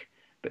tragic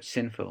but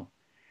sinful.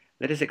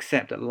 Let us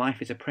accept that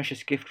life is a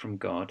precious gift from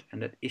God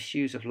and that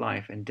issues of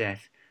life and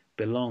death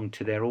belong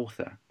to their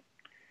author.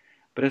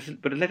 But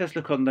let us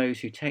look on those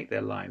who take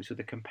their lives with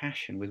the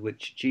compassion with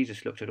which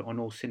Jesus looked on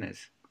all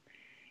sinners.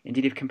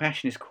 Indeed, if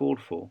compassion is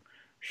called for,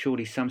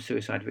 surely some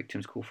suicide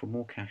victims call for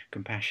more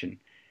compassion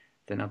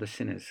than other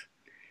sinners."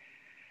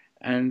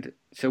 And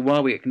so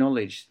while we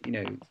acknowledge,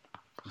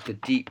 the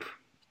deep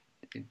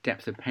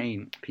depth of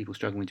pain people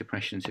struggling with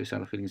depression and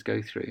suicidal feelings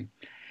go through,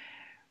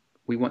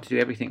 we want to do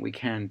everything we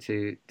can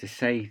to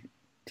say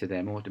to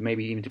them, or to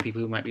maybe even to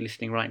people who might be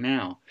listening right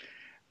now,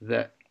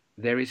 that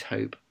there is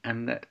hope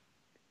and that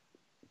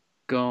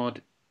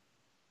God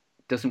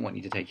doesn't want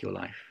you to take your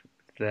life,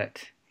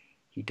 that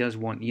He does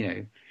want,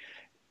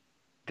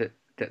 that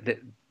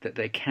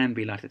there can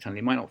be light at the tunnel.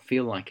 It might not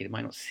feel like it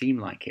might not seem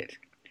like it,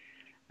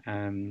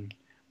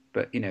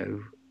 but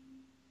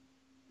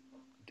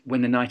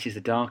when the night is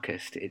the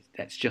darkest,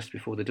 that's just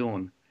before the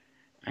dawn,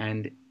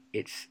 and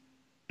it's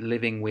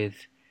living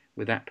with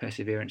that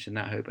perseverance and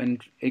that hope.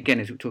 And again,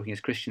 as we're talking as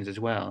Christians as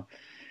well,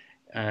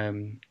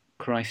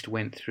 Christ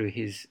went through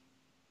His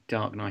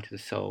dark night of the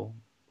soul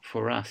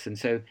for us, and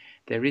so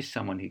there is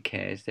someone who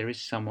cares. There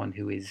is someone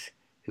who is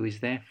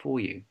there for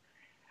you.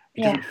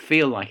 It doesn't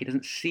feel like it,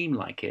 doesn't seem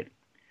like it,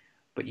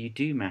 but you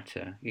do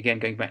matter. Again,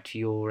 going back to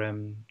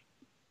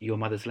your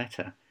mother's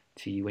letter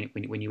to you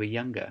when you were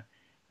younger,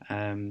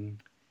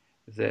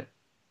 that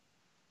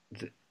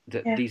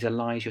these are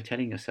lies you're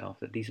telling yourself.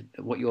 That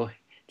what you're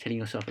telling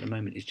yourself at the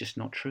moment is just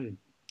not true.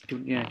 Do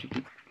you want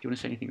to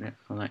say anything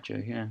on that,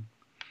 Joe? Yeah.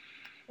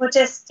 Well,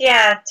 just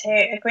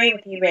to agree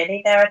with you.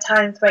 Really, there are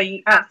times where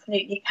you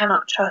absolutely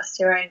cannot trust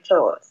your own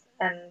thoughts,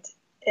 and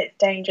it's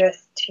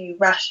dangerous to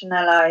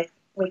rationalise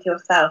with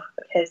yourself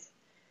because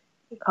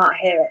you can't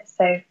hear it.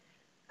 So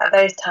at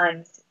those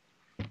times,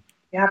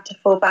 you have to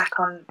fall back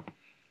on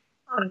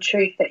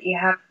truth that you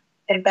have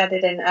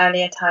embedded in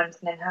earlier times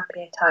and in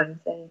happier times,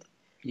 and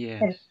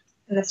in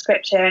the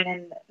scripture and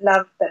in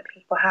love that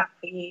people have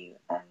for you.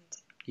 And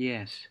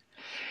yes,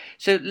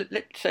 so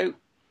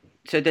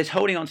there's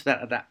holding on to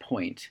that at that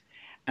point,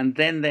 and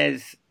then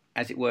there's,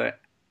 as it were,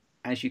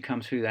 as you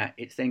come through that,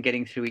 it's then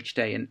getting through each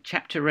day. And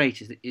chapter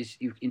 8 is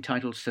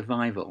entitled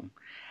Survival,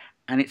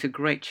 and it's a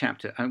great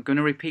chapter. I'm going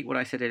to repeat what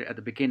I said at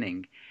the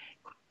beginning.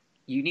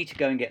 You need to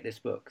go and get this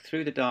book,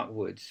 Through the Dark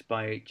Woods,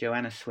 by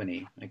Joanna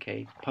Swinney,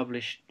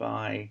 published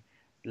by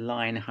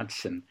Lion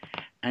Hudson.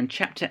 And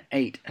chapter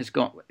 8 has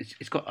got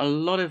a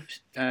lot of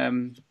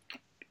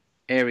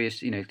areas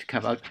to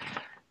cover.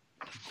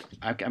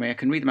 I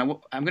can read them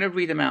out. I'm going to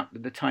read them out,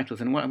 the titles,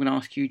 and what I'm going to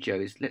ask you, Joe,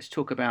 is let's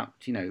talk about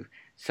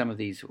some of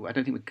these. I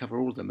don't think we can cover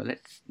all of them, but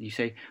you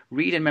say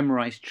read and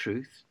memorize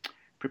truth,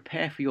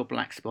 prepare for your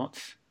black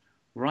spots,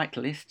 write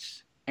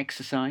lists,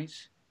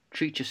 exercise,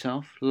 treat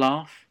yourself,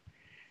 laugh,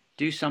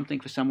 do something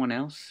for someone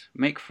else,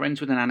 make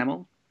friends with an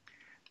animal.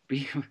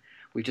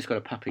 We've just got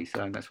a puppy,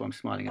 so that's why I'm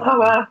smiling at. Oh,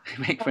 wow.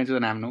 Make friends with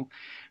an animal.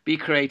 Be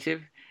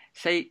creative.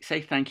 Say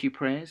thank you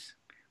prayers.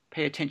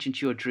 Pay attention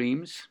to your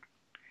dreams.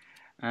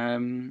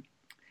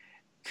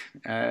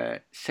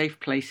 Safe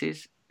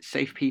places,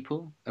 safe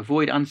people.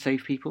 Avoid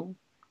unsafe people.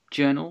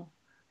 Journal.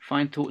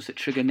 Find thoughts that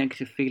trigger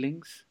negative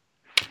feelings.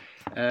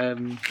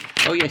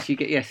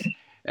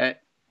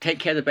 Take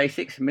care of the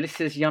basics.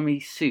 Melissa's yummy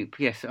soup.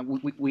 Yes,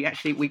 we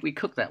actually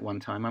cooked that one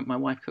time. My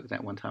wife cooked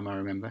that one time. I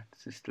remember.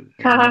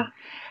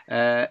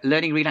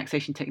 Learning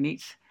relaxation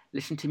techniques.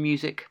 Listen to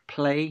music.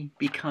 Play.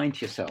 Be kind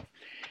to yourself.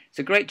 It's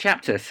a great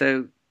chapter.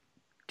 So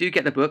do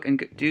get the book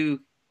and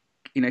do.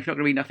 If you're not going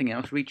to read nothing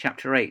else, read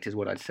chapter 8 is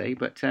what I'd say.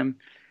 But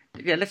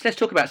let's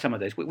talk about some of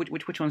those.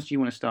 Which ones do you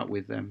want to start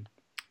with,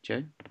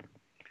 Joe?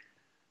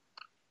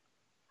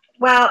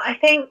 Well, I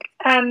think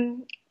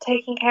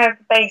taking care of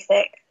the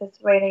basics is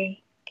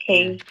really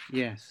key.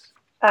 Yes.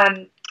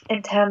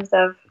 In terms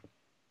of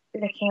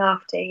looking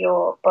after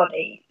your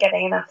body,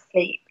 getting enough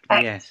sleep,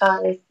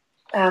 exercise,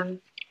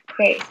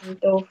 create some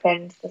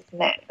endorphins,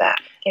 doesn't it?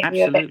 That give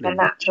you a bit of a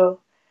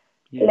natural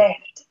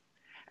lift.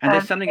 And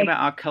there's something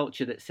about our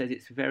culture that says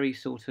it's very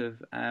sort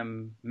of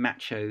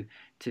macho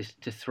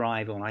to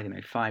thrive on,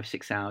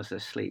 5-6 hours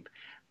of sleep.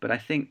 But I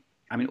think,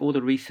 all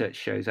the research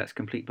shows that's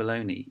complete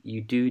baloney.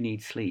 You do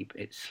need sleep.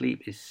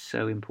 Sleep is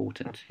so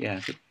important. Yeah,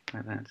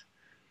 like that.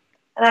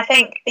 And I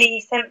think the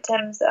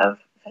symptoms of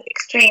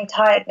extreme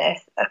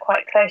tiredness are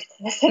quite close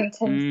to the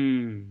symptoms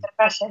of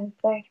depression.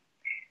 So,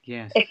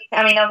 yes.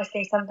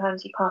 Obviously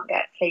sometimes you can't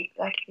get sleep,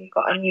 like if you've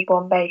got a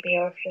newborn baby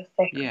or if you're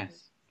sick. Yes.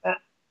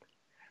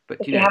 But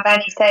if you have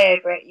any say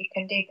over it, you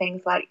can do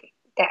things like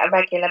get a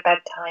regular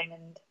bedtime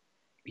and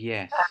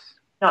yes,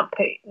 not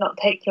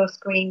take your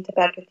screen to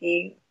bed with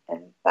you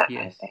and that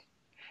kind of thing.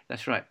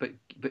 That's right. But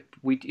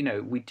we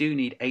do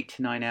need 8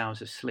 to 9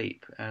 hours of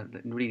sleep.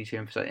 Really need to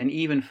emphasize, and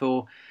even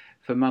for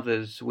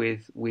mothers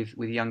with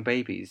young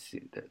babies,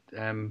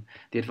 the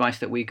advice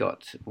that we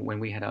got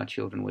when we had our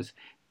children was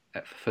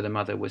for the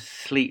mother was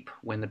sleep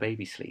when the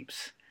baby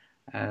sleeps.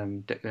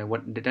 Don't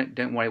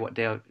worry what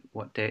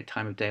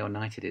time of day or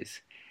night it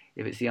is.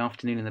 If it's the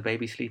afternoon and the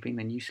baby's sleeping,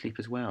 then you sleep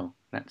as well.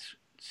 That's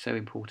so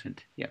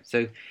important. Yeah.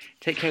 So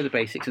take care of the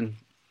basics and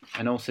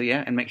also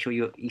and make sure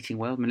you're eating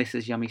well.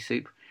 Melissa's yummy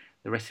soup,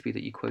 the recipe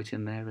that you quote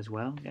in there as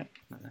well. Yeah.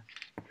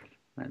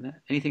 Like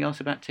that. Anything else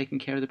about taking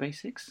care of the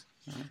basics?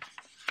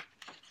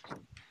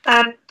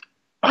 I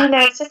know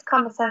it's just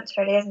common sense,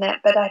 really, isn't it?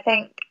 But I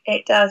think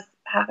it does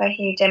have a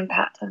huge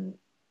impact on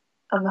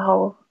the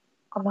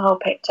whole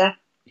picture.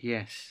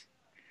 Yes.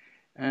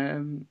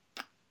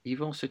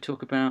 You've also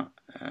talked about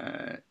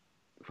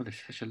there's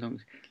such a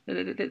long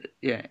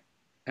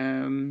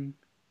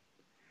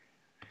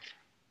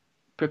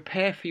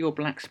prepare for your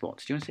black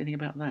spots. Do you want to say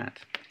anything about that?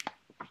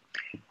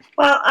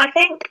 Well, I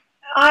think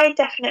I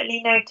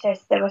definitely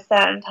noticed there were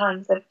certain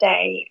times of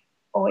day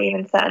or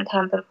even certain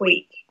times of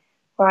week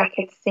where I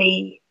could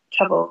see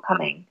trouble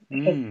coming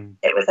because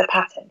it was a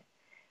pattern.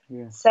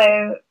 Yeah.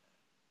 So,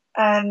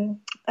 as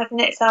an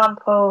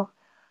example,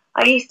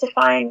 I used to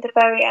find the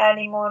very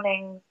early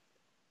mornings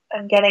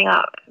and getting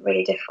up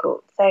really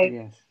difficult.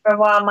 So for a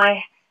while,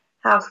 my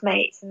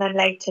housemates and then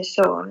later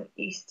Sean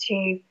used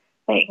to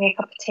make me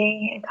a cup of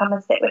tea and come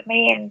and sit with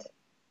me, and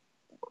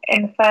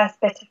in the first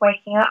bit of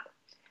waking up,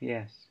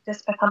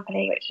 just for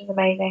company, which was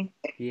amazing.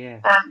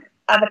 Yes.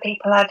 Other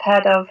people I've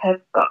heard of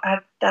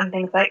have done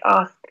things like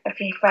ask a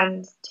few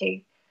friends to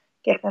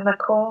give them a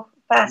call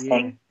first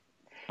thing,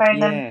 phone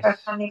them for a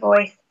friendly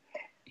voice.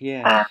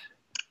 Yes.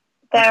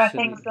 There are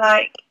things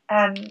like,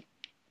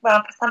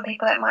 for some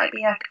people it might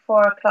be like a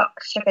 4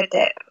 o'clock sugar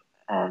dip,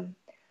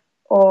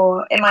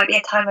 or it might be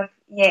a time of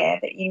year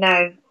that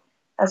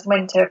as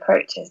winter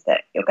approaches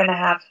that you're going to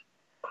have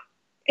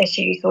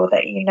issues, or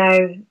that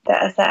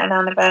that a certain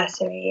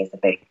anniversary is a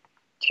big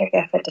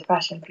trigger for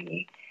depression for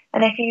you.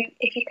 And if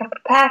you can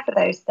prepare for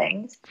those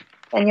things,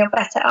 then you're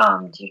better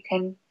armed. You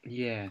can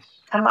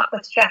come up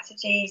with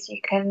strategies. You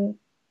can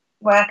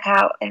work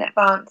out in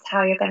advance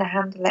how you're going to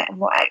handle it and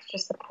what extra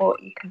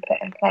support you can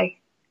put in place.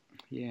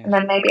 Yeah. And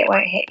then maybe it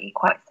won't hit you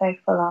quite so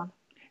full on.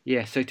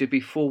 Yeah, so to be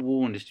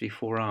forewarned is to be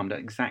forearmed.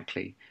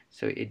 Exactly.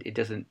 So it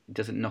doesn't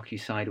knock you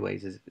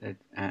sideways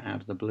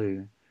out of the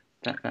blue.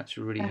 That's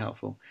really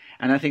helpful.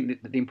 And I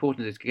think that the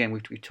importance is, again,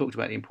 we've talked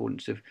about the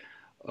importance of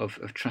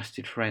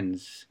trusted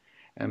friends.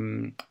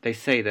 They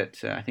say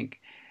that I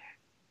think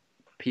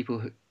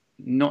people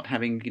not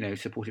having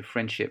supportive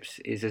friendships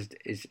is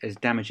as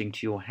damaging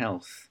to your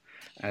health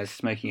as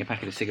smoking a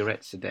packet of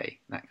cigarettes a day,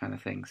 that kind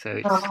of thing.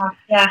 So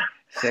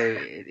So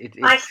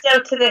I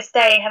still to this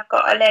day have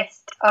got a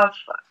list of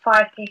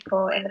 5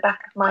 people in the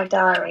back of my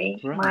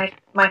diary,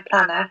 my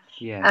planner,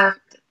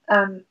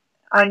 and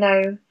I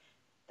know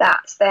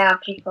that they are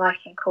people I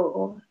can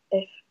call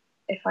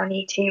if I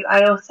need to.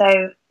 I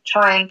also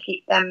try and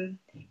keep them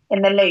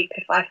in the loop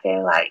if I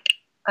feel like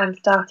I'm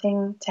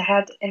starting to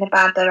head in a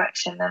bad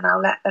direction, and I'll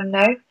let them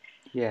know.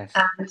 Yes.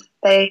 And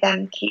they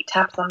then keep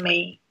tabs on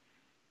me,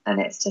 and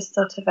it's just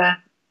sort of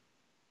a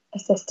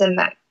system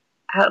that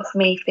helps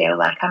me feel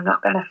like I'm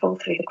not going to fall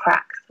through the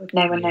cracks with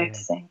no one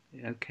noticing.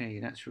 Okay,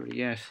 that's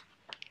really,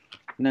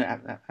 No,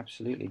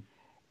 absolutely.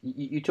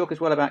 You talk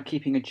as well about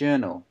keeping a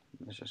journal.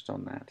 Just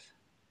on that.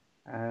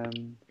 Do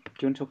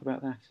you want to talk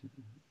about that?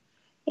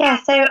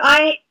 Yeah, so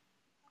I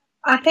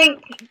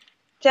think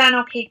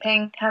journal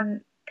keeping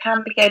can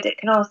be good. It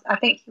can also, I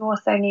think you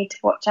also need to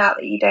watch out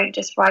that you don't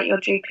just write your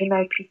droopy,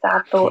 mopey,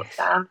 sad thoughts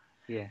down.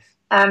 Yes.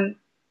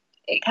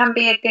 It can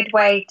be a good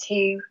way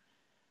to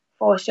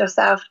force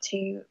yourself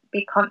to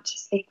be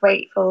consciously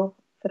grateful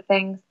for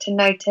things, to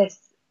notice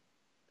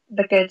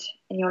the good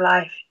in your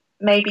life.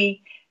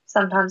 Maybe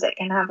sometimes it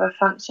can have a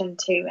function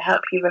to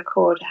help you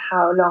record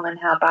how long and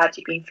how bad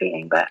you've been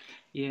feeling, but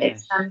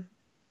it's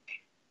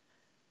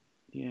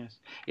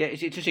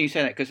it's interesting you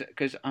say that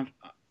because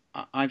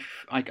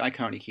I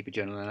currently keep a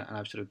journal, and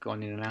I've sort of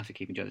gone in and out of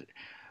keeping journals.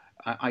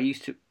 I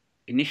used to,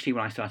 initially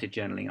when I started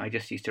journaling, I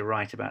just used to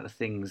write about the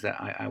things that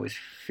I was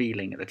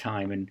feeling at the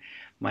time and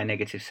my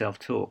negative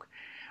self-talk.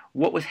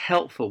 What was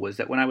helpful was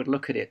that when I would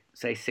look at it,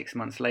 say 6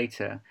 months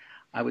later,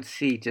 I would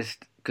see,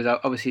 just because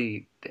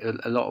obviously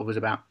a lot of it was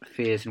about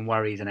fears and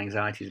worries and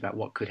anxieties about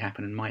what could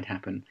happen and might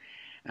happen.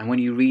 And when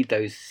you read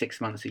those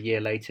 6 months, a year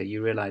later,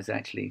 you realise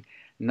actually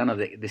none of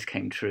this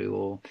came true,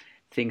 or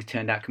things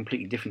turned out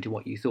completely different to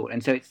what you thought.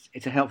 And so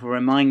it's a helpful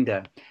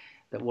reminder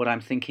that what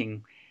I'm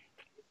thinking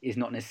is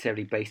not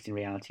necessarily based in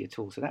reality at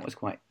all. So that was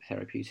quite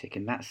therapeutic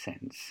in that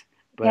sense.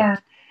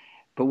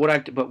 But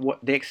what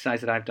the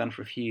exercise that I've done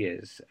for a few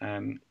years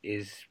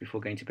is,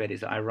 before going to bed, is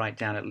that I write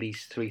down at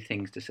least 3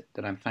 things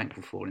that I'm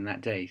thankful for in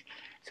that day.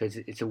 So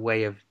it's a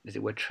way of, as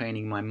it were,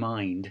 training my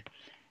mind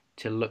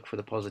to look for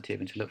the positive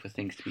and to look for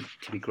things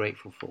to be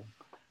grateful for.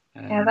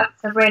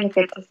 That's a really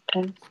good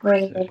discipline.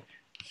 Really good.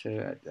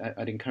 So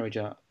I'd encourage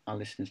our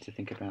listeners to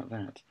think about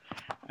that.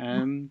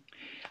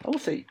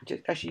 Also,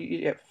 just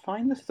actually,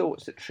 find the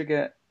thoughts that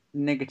trigger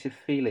negative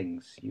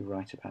feelings. You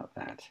write about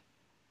that.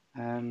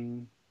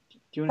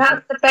 Do you want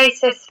That's the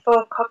basis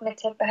for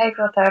cognitive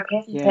behavioural therapy,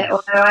 isn't it? Yes.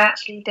 Although I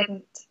actually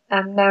didn't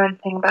know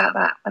anything about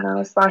that when I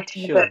was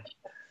writing the Sure. book.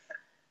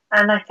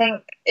 And I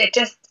think it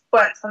just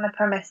works on the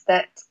premise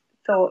that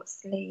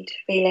thoughts lead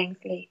feelings,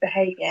 lead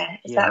behaviour.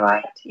 Is that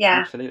right? Yeah.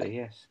 Absolutely,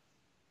 yes.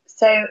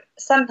 So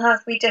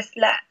sometimes we just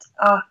let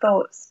our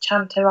thoughts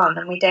chanter on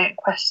and we don't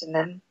question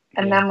them,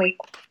 and then we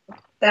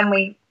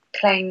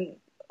claim,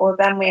 or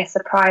then we are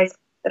surprised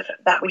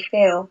that we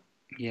feel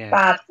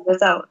bad as a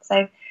result.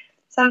 So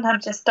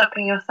sometimes just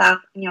stopping yourself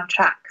in your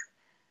tracks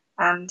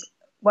and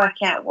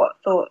working out what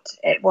thought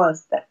it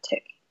was that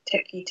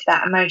took you to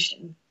that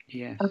emotion.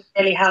 Yes. Is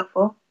really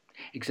helpful.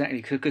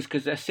 Exactly,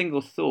 because a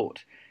single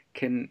thought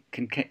can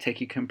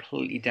take you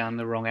completely down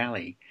the wrong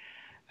alley.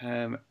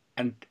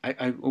 And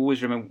I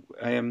always remember,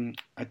 I don't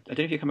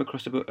know if you come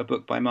across a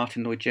book by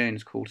Martin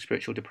Lloyd-Jones called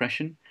Spiritual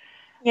Depression.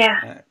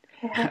 Yeah.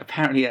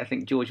 Apparently, I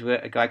think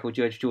a guy called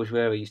George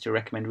Werwer used to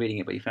recommend reading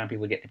it, but he found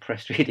people would get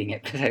depressed reading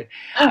it. So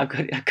I've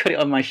got it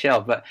on my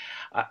shelf. But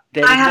I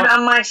have it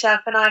on my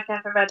shelf, and I've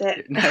never read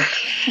it. No,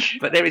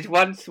 but there is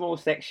one small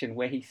section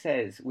where he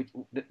says,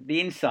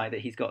 the insight that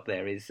he's got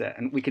there is,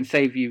 and we can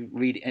save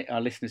our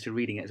listeners to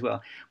reading it as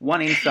well.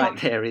 One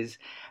insight there is,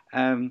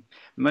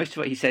 most of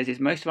what he says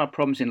is most of our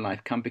problems in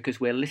life come because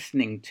we're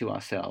listening to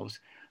ourselves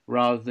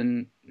rather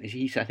than,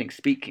 I think,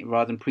 speaking,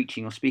 rather than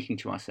preaching or speaking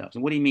to ourselves.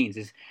 And what he means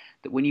is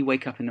that when you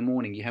wake up in the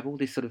morning, you have all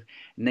this sort of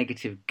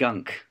negative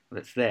gunk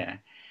that's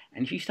there.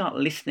 And if you start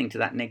listening to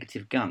that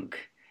negative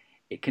gunk,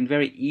 it can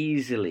very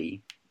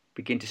easily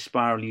begin to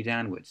spiral you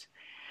downwards.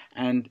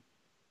 And,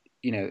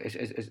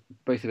 as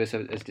both of us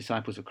as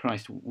disciples of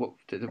Christ, what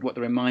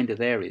the reminder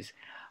there is,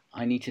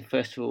 I need to,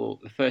 first of all,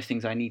 the first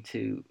things I need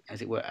to,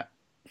 as it were,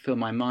 fill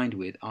my mind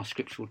with are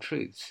scriptural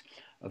truths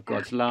of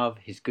God's love,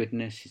 His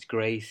goodness, His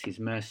grace, His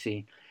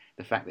mercy,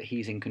 the fact that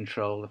He's in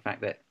control, the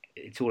fact that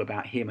it's all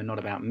about Him and not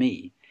about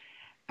me.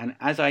 And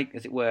as I,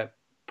 as it were,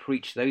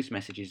 preach those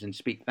messages and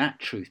speak that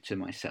truth to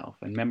myself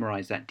and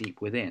memorize that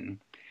deep within,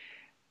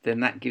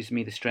 then that gives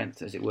me the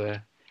strength, as it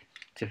were,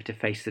 to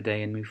face the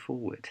day and move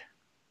forward.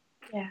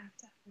 Yeah,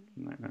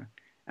 definitely.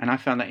 And I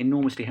found that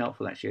enormously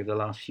helpful, actually, over the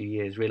last few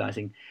years,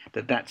 realizing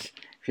that that's,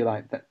 if you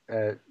like, that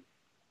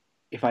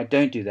if I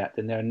don't do that,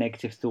 then there are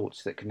negative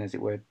thoughts that can, as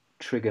it were,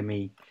 trigger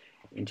me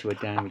into a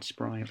downward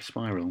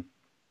spiral.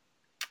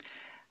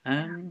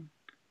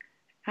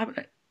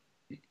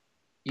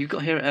 You've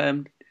got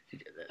here,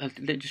 let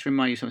me just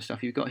remind you some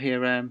stuff. You've got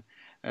here,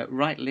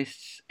 write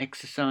lists,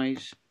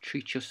 exercise,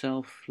 treat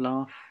yourself,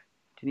 laugh.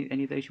 Do you need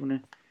any of those you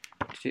want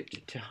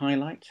to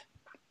highlight?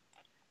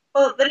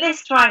 Well, the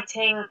list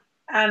writing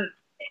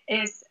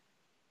is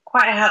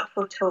quite a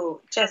helpful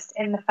tool, just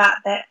in the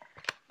fact that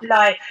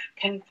life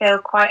can feel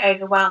quite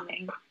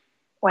overwhelming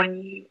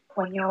when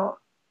you're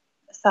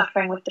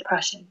suffering with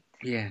depression.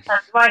 Yes.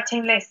 And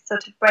writing lists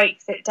sort of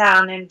breaks it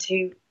down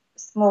into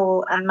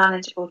small and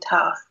manageable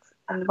tasks,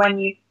 and when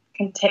you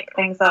can tick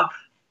things off,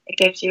 it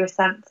gives you a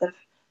sense of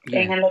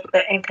being a little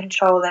bit in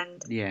control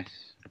and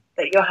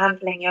that you're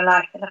handling your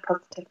life in a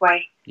positive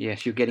way.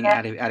 Yes, you're getting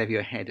out of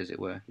your head, as it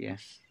were.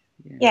 Yes.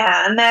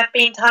 Yeah, and there have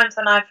been times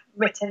when I've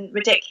written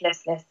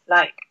ridiculous lists,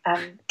 like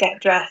get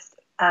dressed,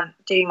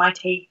 do my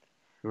teeth,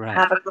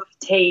 have a cup of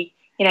tea,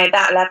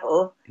 that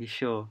level. You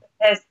sure?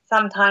 There's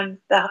sometimes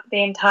the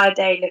entire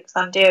day looks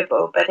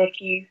undoable, but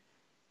if you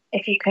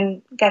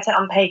can get it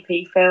on paper,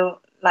 you feel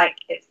like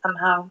it's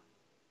somehow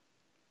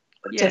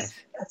just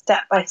a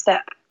step by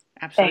step.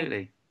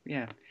 Absolutely,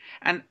 yeah.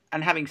 And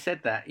having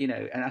said that,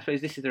 and I suppose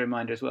this is the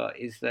reminder as well,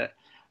 is that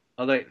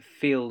although it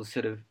feels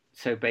sort of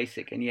so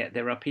basic, and yet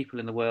there are people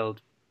in the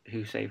world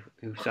who've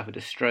suffered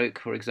a stroke,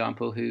 for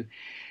example, who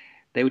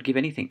they would give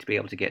anything to be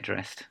able to get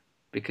dressed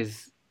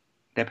because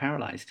they're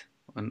paralyzed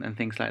and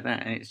things like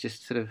that. And it's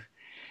just sort of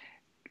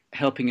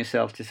helping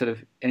yourself to sort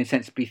of, in a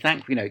sense, be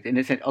thankful, in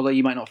a sense, although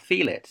you might not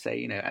feel it,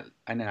 say,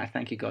 I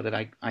thank you, God,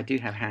 that I do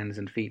have hands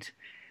and feet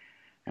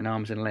and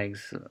arms and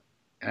legs,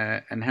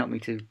 and help me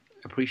to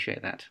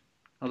appreciate that.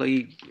 Although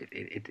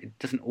it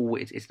doesn't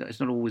always, it's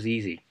not always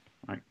easy,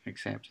 I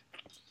accept.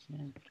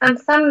 Yeah. And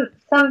some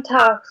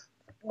tasks,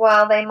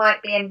 while they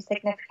might be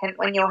insignificant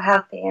when you're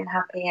healthy and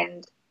happy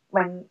and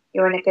when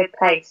you're in a good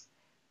place,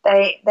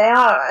 they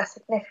are a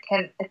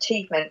significant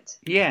achievement.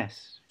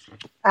 Yes.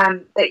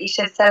 That you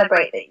should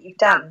celebrate that you've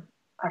done,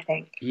 I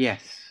think.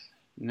 Yes.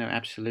 No,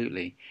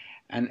 absolutely.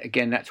 And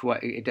again, that's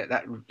what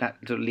that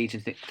sort of leads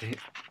into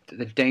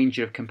the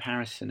danger of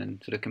comparison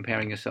and sort of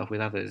comparing yourself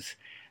with others.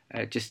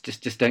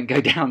 Just don't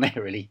go down there.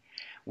 Really,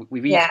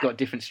 we've each got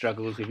different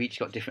struggles. We're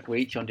each on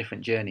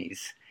different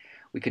journeys.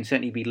 We can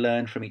certainly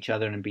learn from each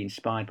other and be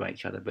inspired by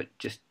each other, but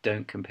just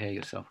don't compare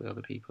yourself with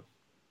other people.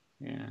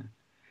 Yeah.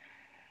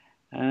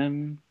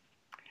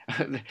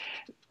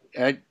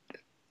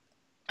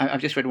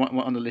 I've just read one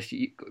on the list.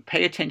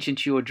 Pay attention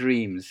to your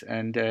dreams,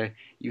 and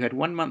you had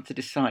 1 month to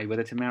decide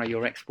whether to marry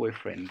your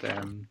ex-boyfriend.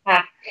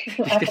 I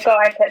forgot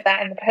I put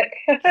that in the book.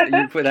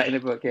 You put that in the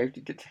book. Yeah,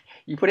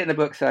 you put it in the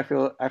book, so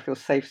I feel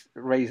safe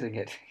raising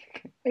it.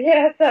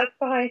 Yes, that's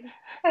fine.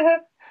 Do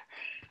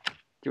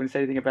you want to say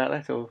anything about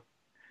that, or?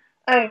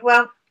 Oh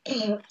well,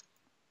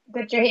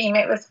 the dream,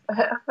 it was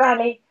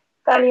fairly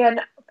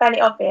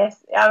obvious.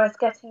 I was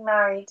getting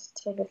married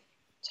to this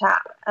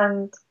chap,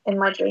 and in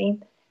my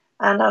dream,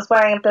 and I was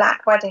wearing a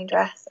black wedding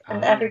dress,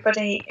 and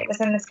everybody, it was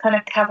in this kind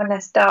of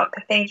cavernous, dark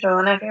cathedral,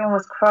 and everyone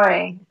was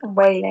crying and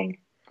wailing.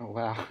 Oh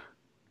wow!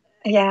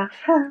 Yeah,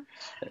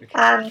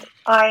 and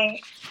I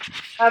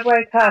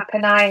woke up,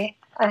 and I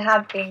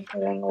had been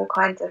feeling all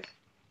kinds of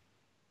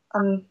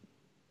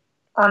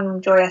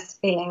unjoyous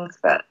feelings,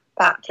 but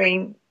that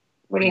dream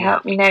really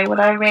helped me know what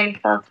I really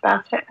felt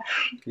about it.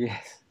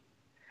 Yes.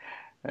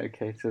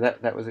 Okay, so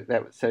that was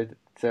so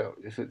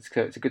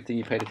it's a good thing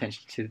you paid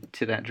attention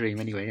to that dream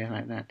anyway. Yeah,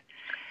 like that.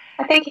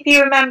 I think if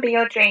you remember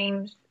your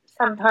dreams,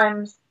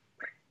 sometimes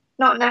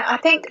I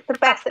think the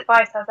best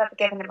advice I was ever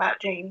given about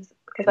dreams,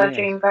 because I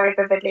dream very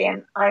vividly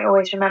and I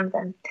always remember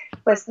them,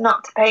 was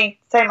not to pay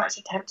so much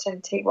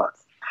attention to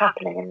what's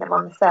happening in them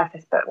on the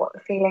surface, but what the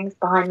feelings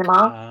behind them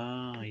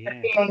are.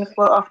 The feelings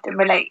will often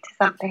relate to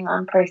something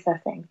I'm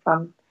processing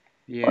from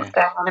what's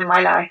going on in my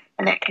life,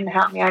 and it can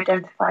help me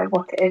identify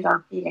what it is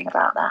I'm feeling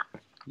about that.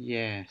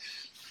 Yes,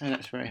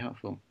 that's very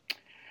helpful.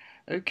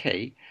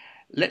 Okay,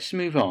 let's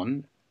move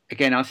on.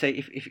 Again, I'll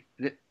say if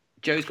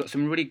Joe's got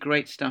some really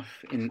great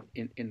stuff in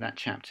that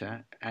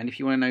chapter, and if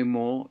you want to know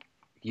more,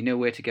 you know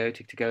where to go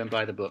and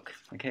buy the book.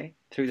 Okay,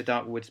 Through the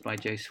Dark Woods by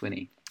Joe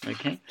Swinney.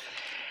 Okay,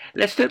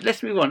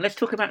 let's move on. Let's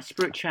talk about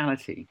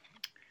spirituality,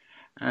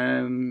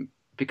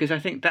 because I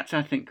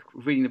think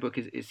reading the book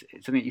is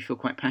something you feel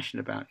quite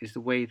passionate about. Is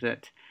the way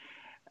that,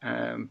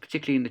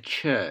 particularly in the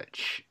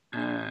church,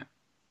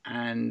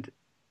 and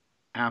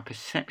our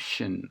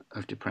perception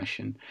of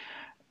depression,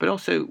 but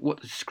also what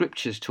the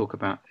scriptures talk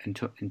about in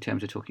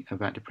terms of talking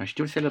about depression.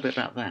 Do you want to say a little bit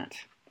about that?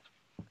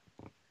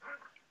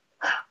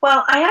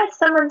 Well, I had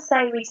someone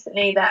say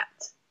recently that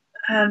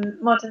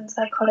modern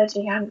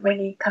psychology hadn't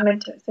really come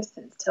into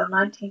existence till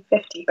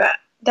 1950, but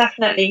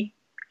definitely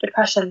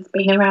depression's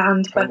been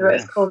around, whether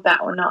it's called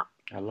that or not.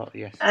 A lot,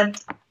 yes. And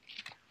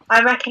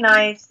I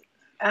recognise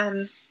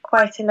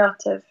quite a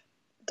lot of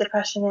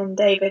depression in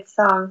David's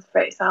Psalms,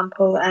 for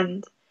example,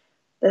 and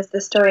there's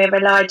the story of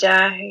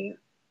Elijah who,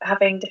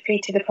 having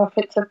defeated the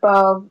prophets of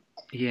Baal.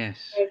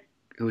 Yes.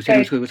 He was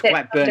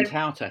quite burnt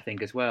out, I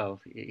think, as well.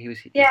 He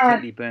was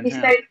totally burnt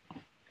out.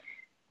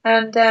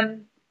 And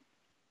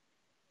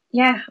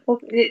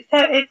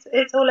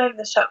it's all over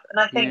the shop, and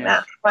I think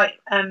that's quite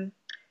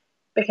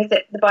because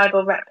the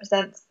Bible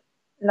represents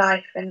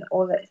life and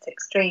all its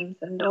extremes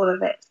and all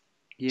of its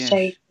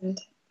shade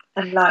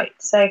and light.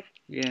 So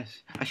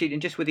yes, actually,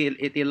 and just with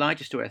the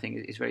Elijah story, I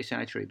think is very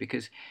salutary,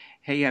 because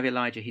here you have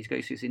Elijah. He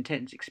goes through this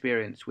intense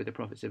experience with the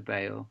prophets of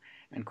Baal,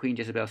 and Queen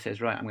Jezebel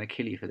says, "Right, I'm going to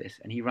kill you for this,"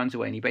 and he runs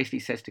away and he basically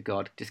says to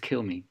God, "Just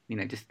kill me,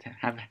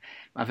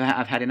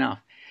 I've had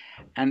enough."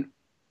 And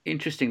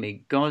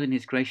interestingly, God in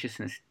His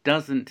graciousness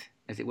doesn't,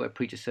 as it were,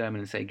 preach a sermon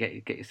and say,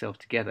 "Get yourself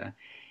together."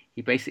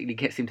 He basically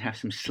gets him to have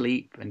some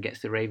sleep and gets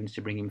the ravens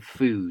to bring him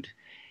food.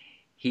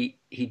 He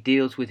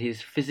deals with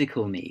his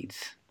physical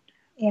needs.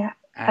 Yeah.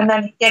 And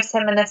then he gives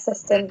him an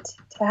assistant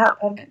to help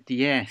him.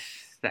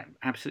 Yes, that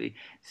absolutely.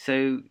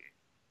 So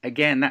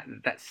again,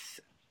 that's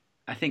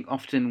I think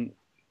often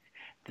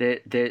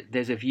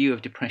there's a view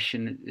of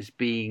depression as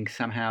being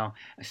somehow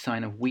a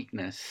sign of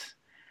weakness,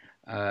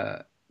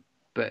 but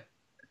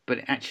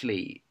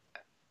actually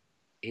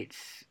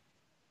it's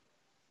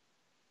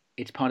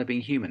part of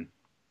being human,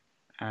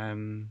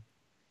 and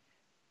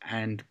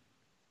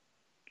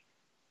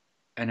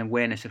an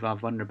awareness of our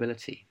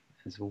vulnerability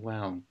as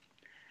well.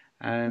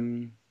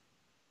 Anything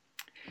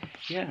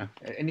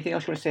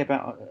else you want to say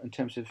about in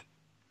terms of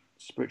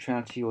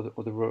spirituality or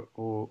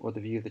the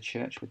view of the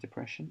church with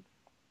depression?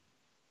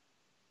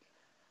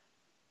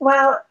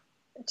 Well,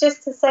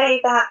 just to say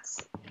that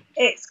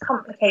it's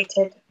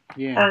complicated.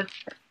 Yeah.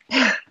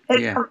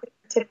 It's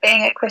complicated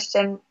being a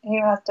Christian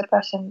who has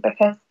depression,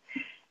 because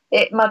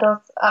it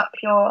muddles up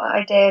your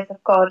ideas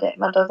of God. It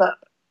muddles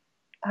up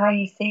how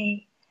you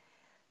see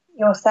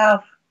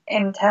yourself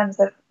in terms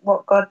of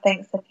what God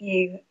thinks of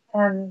you,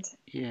 and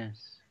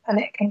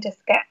it can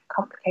just get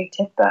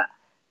complicated. But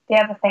the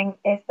other thing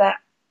is that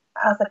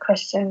as a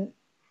Christian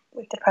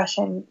with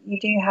depression, you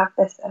do have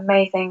this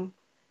amazing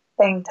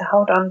thing to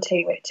hold on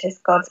to, which is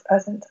God's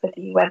presence with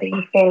you, whether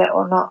you feel it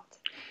or not.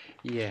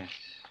 Yes,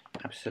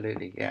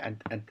 absolutely. Yeah,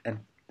 and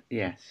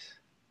yes.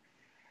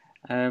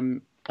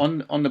 On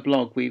the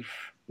blog, we've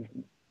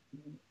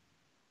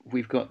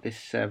got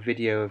this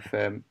video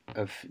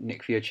of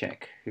Nick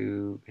Vujicic,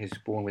 who is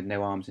born with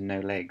no arms and no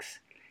legs,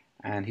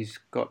 and he's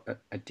got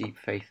a deep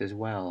faith as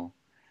well,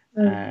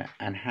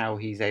 and how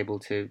he's able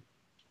to,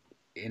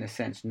 in a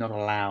sense, not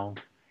allow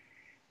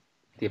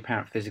the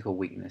apparent physical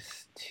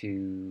weakness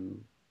to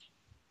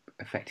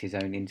affect his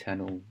own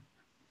internal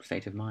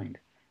state of mind.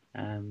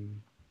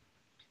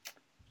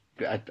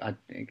 But I'd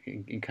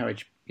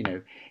encourage, if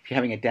you're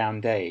having a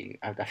down day,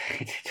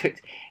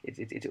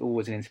 it's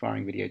always an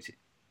inspiring video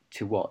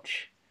to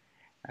watch.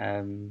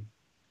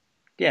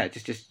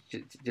 Just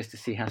to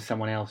see how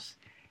someone else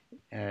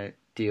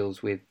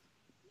deals with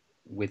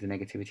the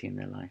negativity in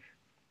their life.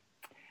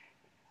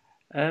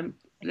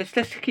 Let's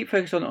keep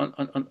focused on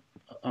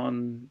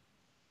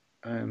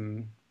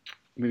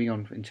moving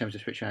on in terms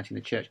of spirituality in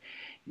the church.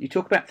 You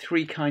talk about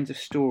 3 kinds of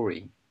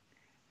story.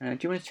 Do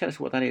you want to tell us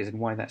what that is and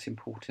why that's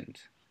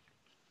important?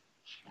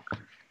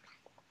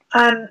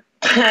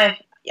 I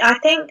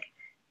think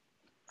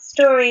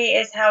story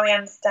is how we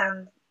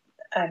understand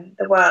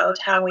the world,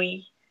 how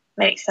we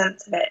make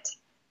sense of it.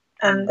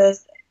 And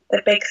there's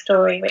the big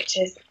story, which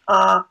is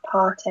our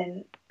part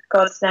in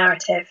God's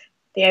narrative,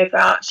 the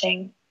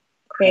overarching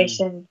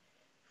creation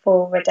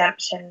for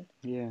redemption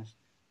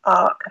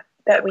arc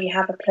that we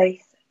have a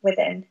place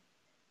within.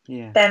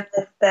 Yeah. Then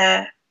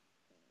there's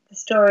the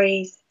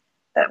stories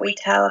that we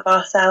tell of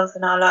ourselves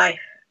and our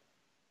life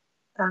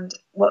and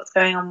what's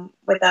going on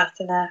with us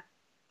in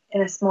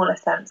a smaller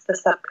sense, the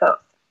subplots.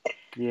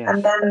 Yes.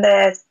 And then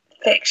there's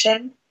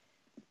fiction,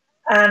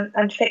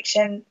 and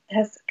fiction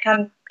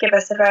can give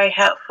us a very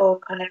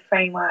helpful kind of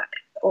framework,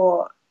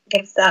 or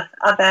gives us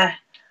other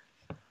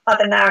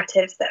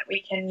narratives that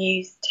we can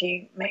use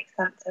to make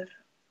sense of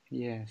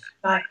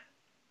life.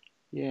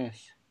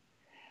 Yes.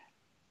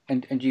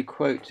 And you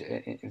quote,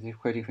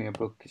 quoting from your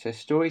book, it says,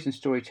 "Stories and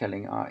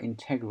storytelling are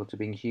integral to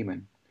being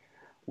human.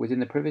 Within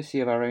the privacy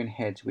of our own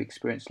heads, we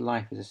experience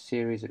life as a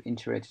series of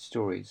interrelated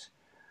stories,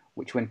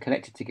 which when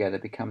collected together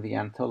become the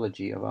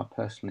anthology of our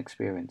personal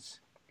experience.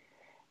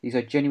 These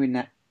are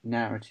genuine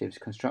narratives,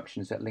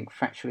 constructions that link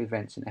factual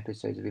events and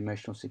episodes of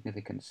emotional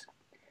significance.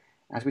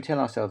 As we tell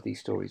ourselves these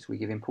stories, we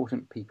give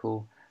important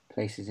people,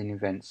 places and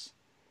events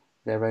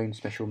their own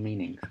special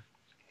meaning."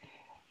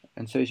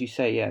 And so, as you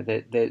say,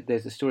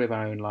 there's the story of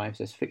our own lives,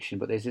 there's fiction,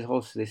 but there's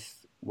also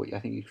this, what I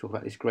think you talk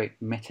about, this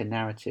great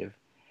meta-narrative,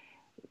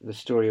 the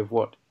story of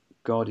what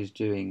God is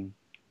doing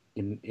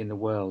in the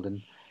world.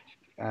 And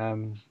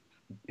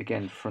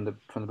again, from the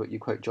book, you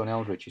quote John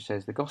Eldridge, who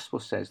says, "The gospel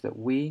says that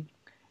we,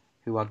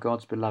 who are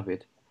God's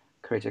beloved,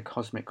 create a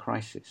cosmic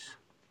crisis.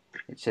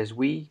 It says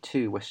we,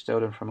 too, were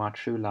stolen from our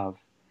true love,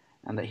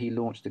 and that he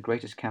launched the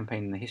greatest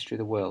campaign in the history of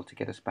the world to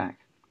get us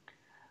back.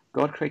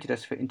 God created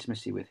us for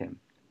intimacy with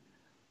him.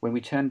 When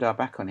we turned our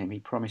back on him, he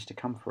promised to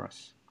come for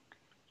us.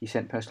 He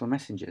sent personal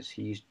messengers.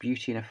 He used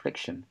beauty and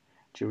affliction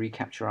to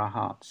recapture our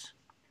hearts.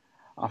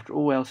 After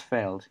all else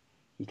failed,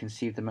 he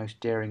conceived the most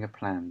daring of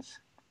plans.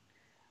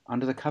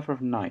 Under the cover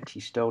of night, he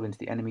stole into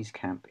the enemy's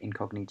camp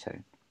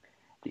incognito,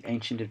 the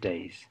Ancient of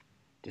Days,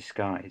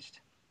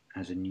 disguised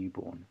as a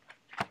newborn."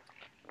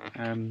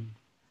 And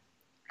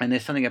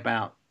there's something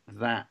about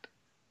that,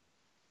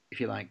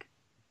 if you like,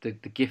 the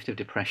gift of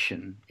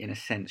depression, in a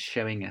sense,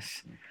 showing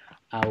us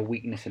our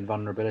weakness and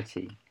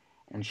vulnerability,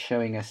 and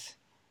showing us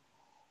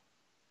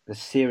the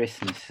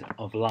seriousness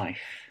of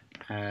life,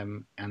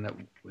 and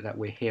that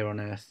we're here on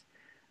earth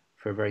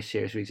for a very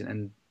serious reason,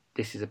 and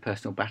this is a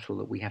personal battle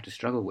that we have to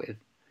struggle with,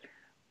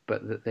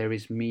 but that there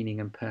is meaning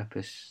and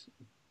purpose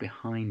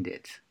behind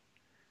it.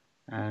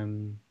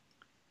 I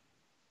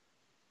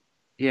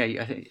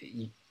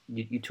think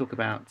you talk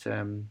about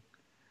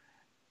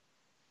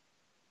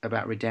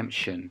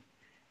redemption.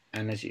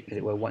 And as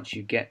it were, once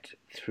you get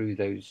through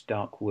those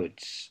dark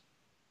woods,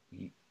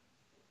 as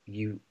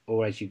you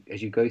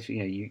go through,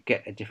 you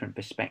get a different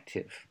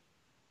perspective.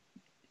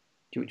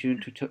 Do you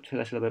want to tell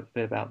us a little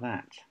bit about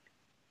that?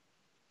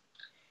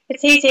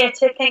 It's easier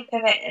to think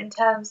of it in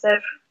terms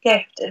of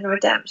gift and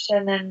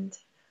redemption and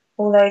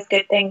all those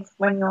good things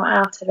when you're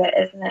out of it,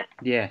 isn't it?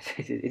 Yes,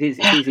 it is. It is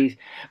easy,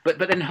 but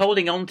then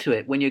holding on to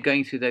it when you're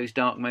going through those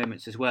dark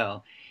moments as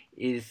well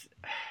is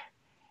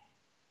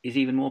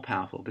even more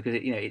powerful, because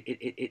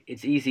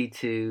it's easy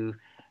to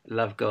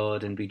love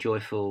God and be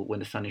joyful when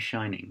the sun is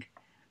shining,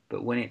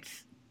 but when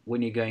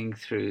you're going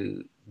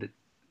through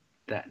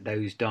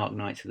those dark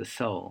nights of the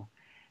soul,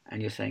 and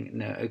you're saying,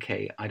 no,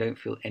 okay, I don't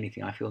feel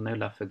anything. I feel no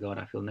love for God.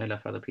 I feel no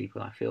love for other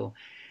people. I feel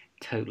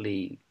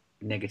totally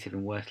negative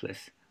and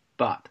worthless.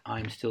 But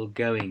I'm still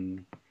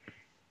going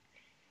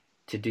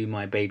to do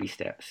my baby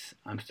steps.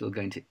 I'm still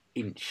going to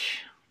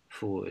inch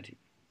forward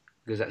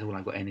because that's all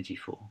I've got energy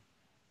for.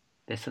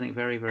 There's something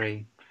very,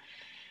 very...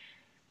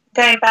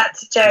 Going back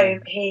to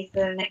Job, he's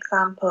an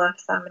example of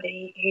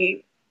somebody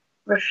who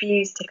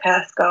refused to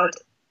curse God.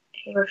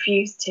 He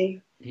refused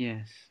to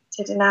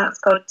denounce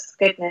God's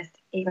goodness,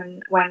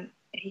 even when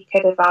he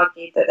could have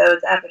argued that there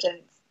was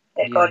evidence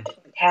that God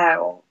didn't care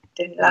or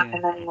didn't love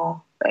him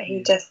anymore. But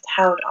he just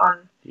held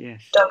on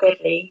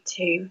doggedly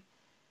to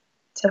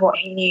what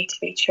he knew to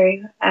be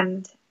true.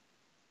 And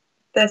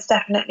there's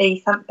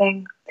definitely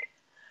something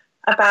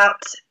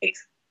about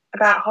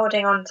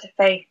holding on to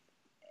faith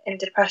in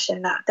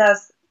depression that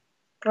does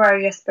grow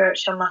your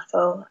spiritual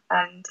muscle,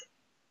 and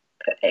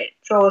it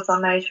draws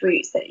on those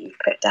roots that you've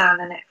put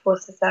down, and it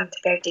forces them to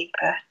go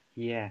deeper.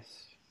 Yes.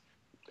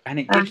 And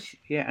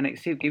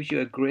it gives you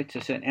a grit,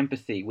 a certain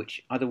empathy,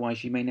 which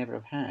otherwise you may never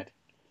have had.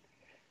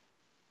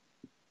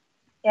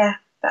 Yeah,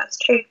 that's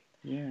true.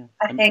 Yeah.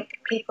 I think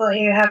people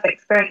who have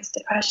experienced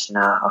depression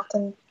are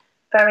often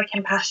very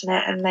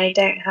compassionate, and they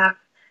don't have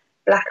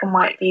black and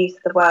white views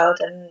of the world,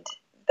 and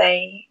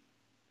they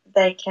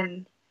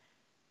can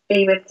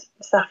be with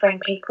suffering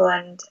people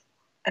and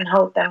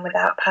hold them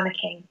without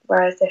panicking.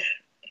 Whereas if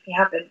you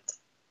haven't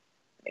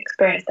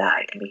experienced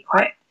that, it can be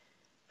quite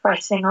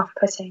frightening,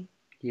 off-putting.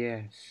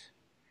 Yes.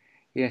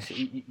 You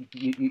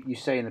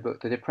say in the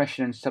book, the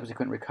depression and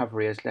subsequent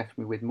recovery has left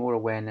me with more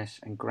awareness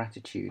and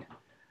gratitude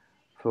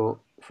for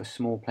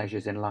small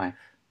pleasures in life.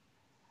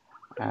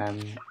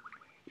 And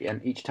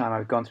each time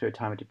I've gone through a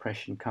time of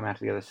depression, come out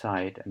of the other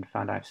side and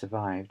found I've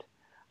survived,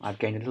 I've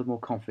gained a little more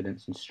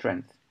confidence and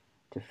strength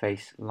to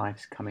face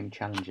life's coming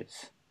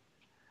challenges.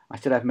 I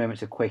still have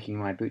moments of quaking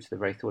in my boots at the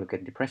very thought of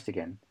getting depressed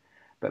again,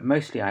 but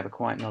mostly I have a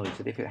quiet knowledge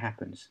that if it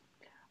happens,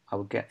 I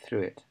will get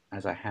through it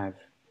as I have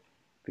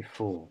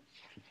before.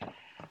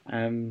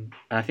 And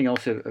I think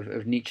also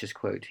of Nietzsche's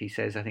quote, he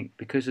says, I think,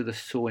 because of the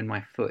saw in my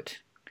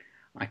foot,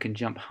 I can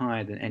jump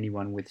higher than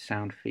anyone with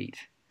sound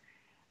feet.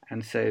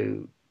 And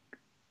so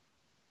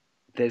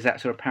there's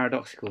that sort of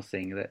paradoxical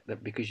thing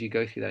that because you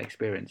go through that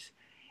experience,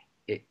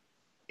 it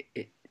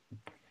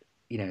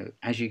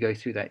as you go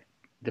through that,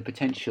 the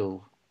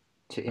potential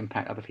to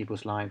impact other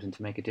people's lives and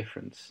to make a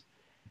difference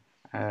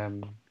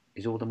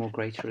is all the more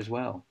greater as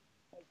well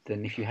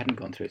than if you hadn't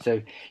gone through it.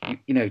 So,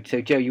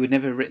 so Joe, you would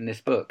never have written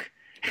this book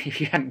if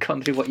you hadn't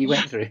gone through what you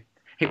went through.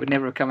 It would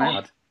never have come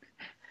out.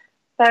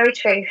 Very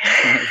true.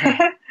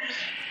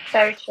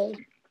 Very true.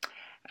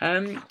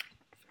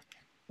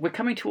 We're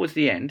coming towards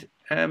the end.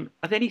 Are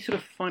there any sort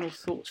of final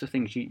thoughts or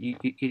things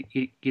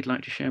you'd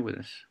like to share with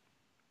us?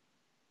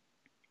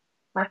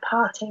 My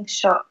parting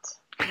shot.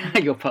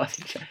 Your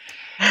parting shot.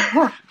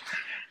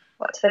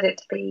 What would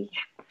it be?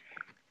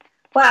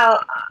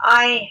 Well,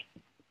 I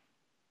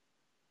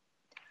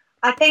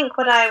think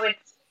what I would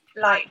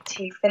like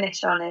to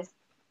finish on is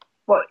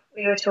what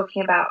we were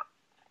talking about,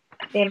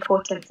 the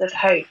importance of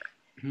hope.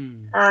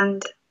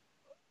 And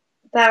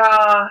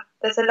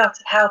there's a lot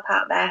of help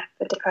out there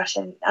for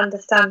depression.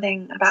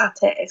 Understanding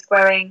about it is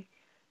growing.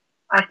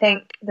 I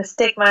think the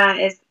stigma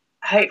is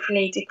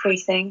hopefully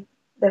decreasing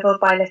little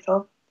by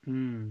little.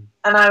 And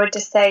I would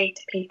just say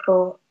to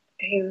people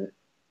who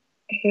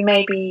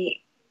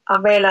maybe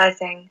are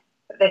realising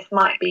that this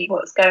might be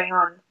what's going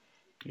on,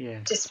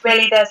 just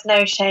really there's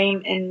no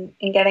shame in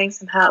getting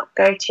some help.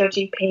 Go to your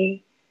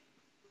GP,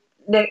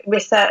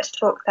 research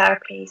talk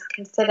therapies,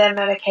 consider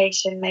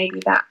medication. Maybe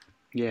that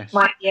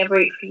might be a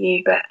route for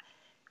you, but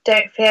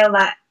don't feel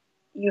that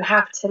you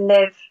have to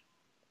live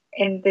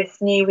in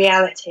this new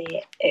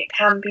reality. It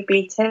can be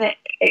beaten, it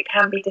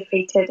can be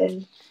defeated,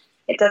 and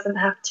it doesn't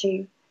have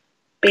to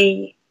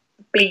be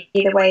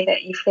the way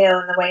that you feel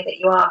and the way that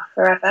you are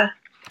forever.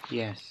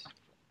 Yes.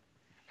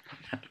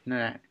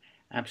 No,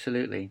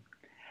 absolutely.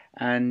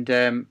 And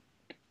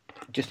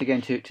just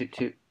again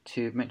to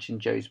mention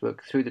Joe's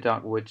book, Through the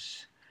Dark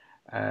Woods,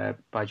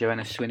 by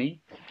Joanna Swinney,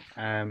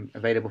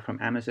 available from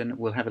Amazon.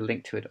 We'll have a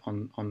link to it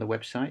on the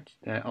website.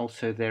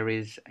 Also, there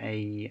is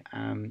a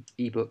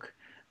ebook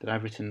that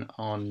I've written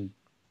on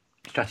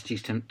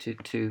strategies to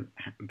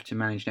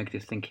manage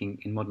negative thinking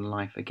in modern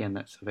life. Again,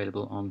 that's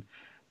available on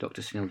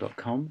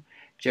drsunil.com.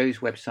 Joe's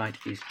website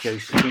is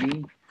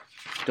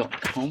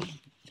joeswinney.com.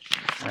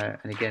 And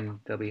again,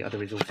 there'll be other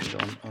resources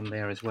on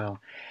there as well.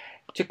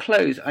 To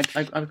close, I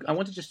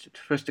wanted just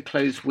for us to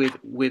close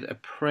with a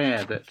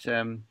prayer that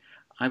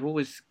I've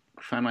always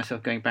found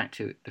myself going back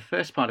to. The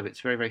first part of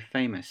it's very, very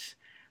famous,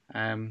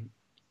 and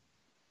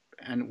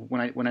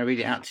when I read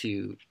it out to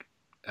you,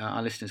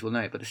 our listeners will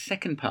know it. But the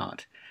second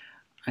part,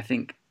 I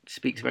think,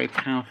 speaks very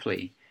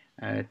powerfully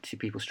to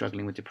people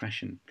struggling with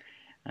depression.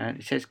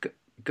 It says,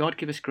 God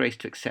give us grace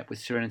to accept with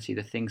serenity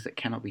the things that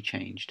cannot be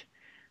changed,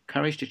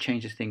 courage to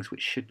change the things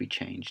which should be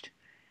changed,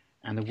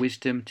 and the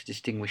wisdom to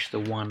distinguish the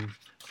one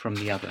from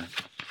the other.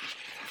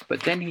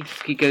 But then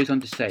he goes on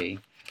to say,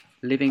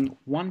 living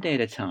one day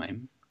at a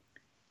time,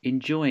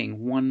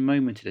 enjoying one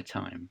moment at a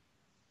time,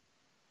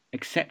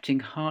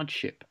 accepting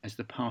hardship as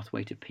the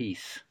pathway to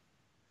peace,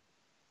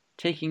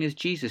 taking as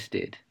Jesus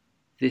did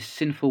this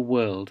sinful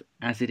world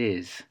as it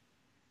is,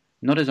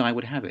 not as I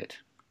would have it,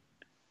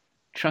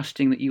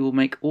 trusting that you will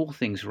make all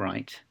things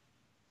right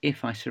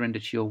if I surrender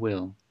to your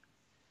will,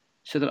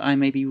 so that I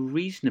may be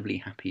reasonably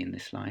happy in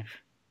this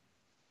life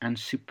and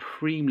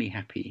supremely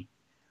happy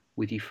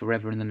with you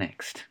forever in the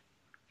next.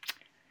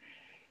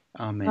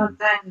 Amen.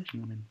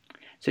 Amen.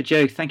 So,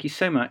 Joe, thank you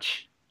so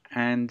much.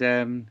 And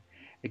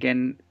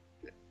again,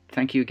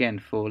 thank you again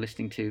for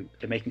listening to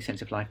the Making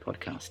Sense of Life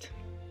podcast.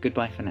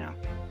 Goodbye for now.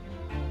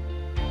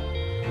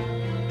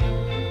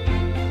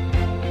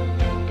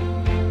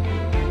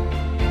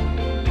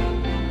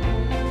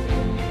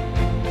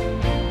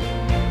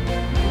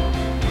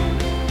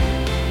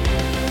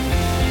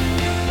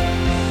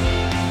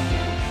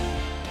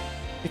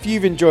 If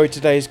you've enjoyed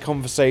today's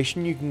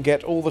conversation, you can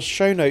get all the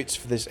show notes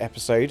for this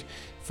episode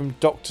from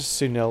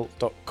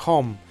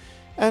drsunil.com.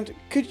 And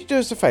could you do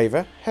us a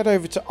favour? Head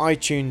over to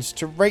iTunes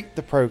to rate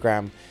the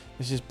programme.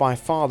 This is by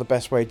far the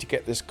best way to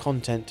get this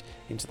content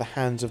into the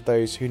hands of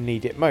those who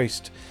need it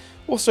most.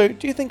 Also,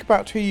 do you think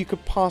about who you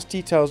could pass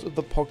details of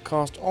the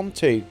podcast on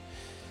to?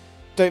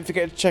 Don't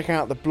forget to check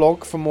out the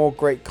blog for more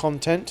great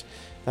content.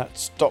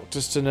 That's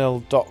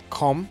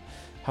drsunil.com,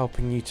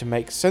 helping you to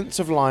make sense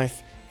of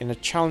life in a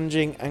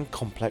challenging and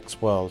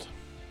complex world.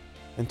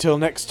 Until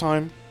next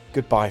time,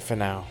 goodbye for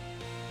now.